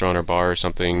restaurant or bar or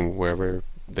something wherever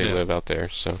they live out there.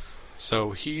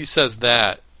 So he says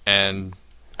that, and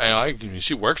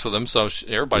she works with him, so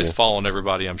everybody's following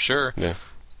everybody, I'm sure. Yeah.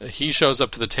 He shows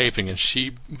up to the taping, and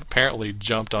she apparently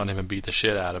jumped on him and beat the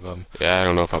shit out of him. Yeah, I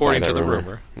don't know if I buy that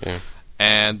rumor. Yeah.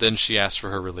 And then she asked for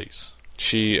her release.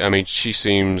 She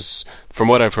seems, from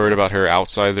what I've heard about her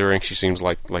outside the ring, she seems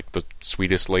like the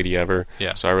sweetest lady ever.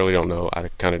 Yeah. So I really don't know. I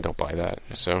kind of don't buy that.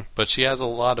 So. But she has a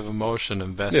lot of emotion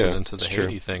invested into the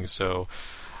Haiti thing, so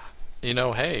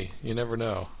hey, you never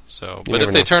know. So, but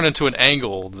if they turn into an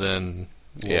angle, then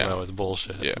we'll know it's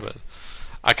bullshit. Yeah. But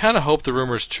I kind of hope the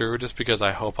rumor's true, just because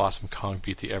I hope Awesome Kong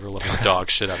beat the ever-loving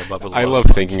dog shit out of Bubba the Love I love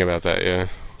Sponge. thinking about that, yeah.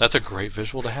 That's a great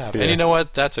visual to have. Yeah. And you know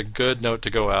what? That's a good note to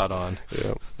go out on.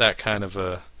 Yeah. That kind of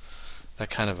a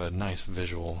nice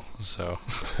visual. So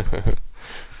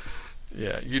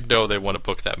yeah, you'd know they want to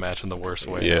book that match in the worst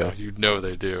way. Yeah. You'd know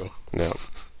they do. No.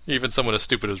 Even someone as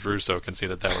stupid as Russo can see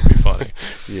that would be funny.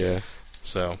 Yeah.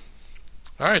 So,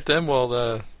 all right then.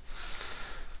 Well,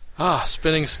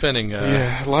 spinning.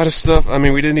 Yeah, a lot of stuff. I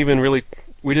mean, we didn't even really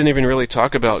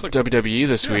talk about WWE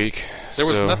this week. There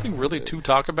was nothing really to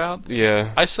talk about.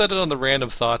 Yeah. I said it on the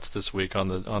Random Thoughts this week on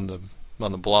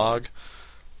the blog.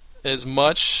 As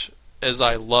much as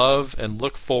I love and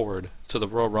look forward to the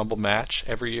Royal Rumble match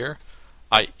every year,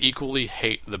 I equally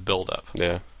hate the build-up.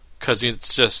 Yeah. Because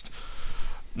it's just,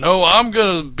 no, I'm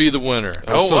going to be the winner.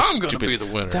 I'm going to be the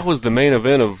winner. That was the main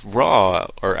event of Raw,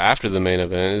 or after the main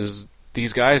event, is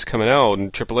these guys coming out,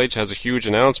 and Triple H has a huge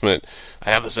announcement.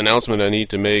 I have this announcement I need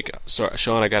to make. Sorry,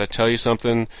 Sean, I got to tell you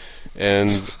something,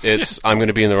 and it's I'm going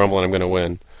to be in the Rumble and I'm going to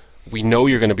win. We know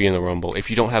you're going to be in the Rumble.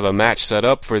 If you don't have a match set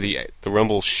up for the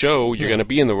Rumble show, you're going to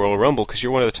be in the Royal Rumble because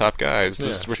you're one of the top guys.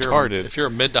 This is retarded. If you're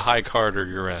a mid to high carder,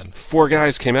 you're in. 4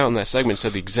 guys came out in that segment and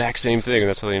said the exact same thing, and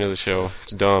that's how they know the show.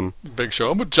 It's dumb. Big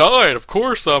Show, I'm a giant. Of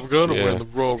course I'm going to win the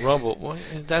Royal Rumble. Well,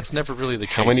 that's never really the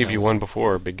case. How many of you won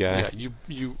before, big guy? Yeah,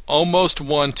 you almost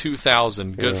won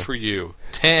 2000. Good for you.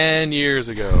 10 years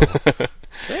ago.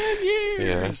 10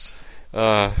 years.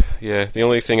 Yeah. The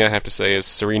only thing I have to say is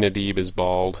Serena Deeb is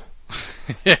bald.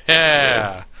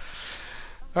 Yeah.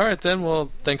 All right, then. Well,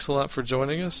 thanks a lot for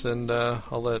joining us, and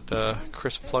I'll let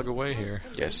Chris plug away here.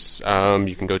 Yes.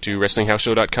 You can go to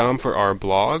WrestlingHouseShow.com for our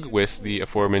blog with the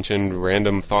aforementioned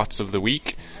random thoughts of the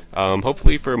week.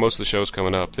 Hopefully for most of the shows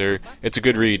coming up. It's a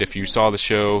good read. If you saw the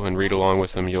show and read along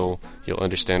with them, you'll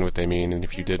understand what they mean, and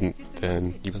if you didn't,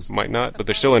 then you might not, but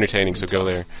they're still entertaining, so go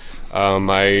there.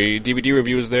 My DVD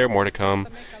review is there, more to come.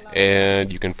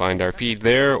 And you can find our feed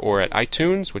there or at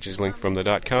iTunes, which is linked from the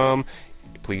 .com.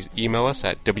 Please email us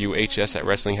at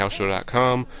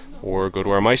whs@wrestlinghouseShow.com or go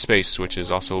to our MySpace, which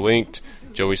is also linked.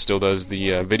 Joey still does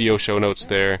the video show notes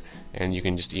there, and you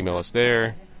can just email us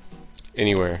there.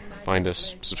 Anywhere. Find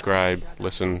us, subscribe,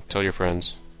 listen, tell your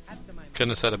friends. Couldn't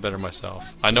have said it better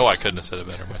myself. I know I couldn't have said it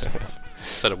better myself.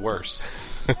 Said it worse.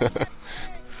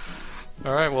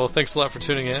 All right, well, thanks a lot for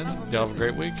tuning in. Y'all have a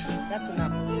great week. That's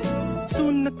enough.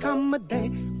 Soon to come a day,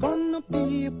 gonna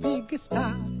be a big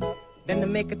star. Then to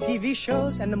make a TV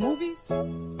shows and the movies,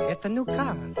 get a new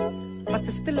car. But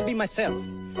to still be myself,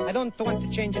 I don't want to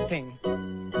change a thing.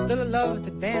 Still love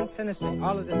to dance and to sing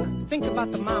all of the time. Think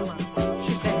about the mama,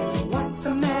 she said, what's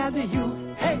the matter you?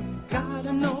 Hey,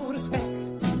 gotta no respect.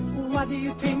 What do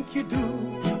you think you do?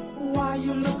 Why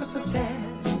you look so sad?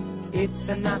 It's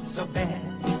not so bad.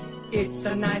 It's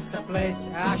a nicer place.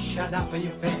 Ah, shut up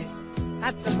your face.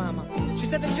 That's a mama. She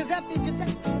said to Giuseppe,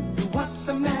 what's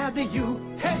the matter you?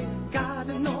 Hey,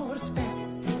 gotta no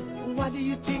respect. What do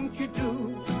you think you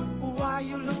do? Why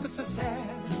you look so sad?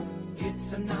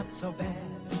 It's not so bad.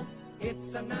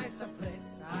 It's a nicer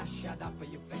place. Ah, shut up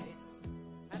your face.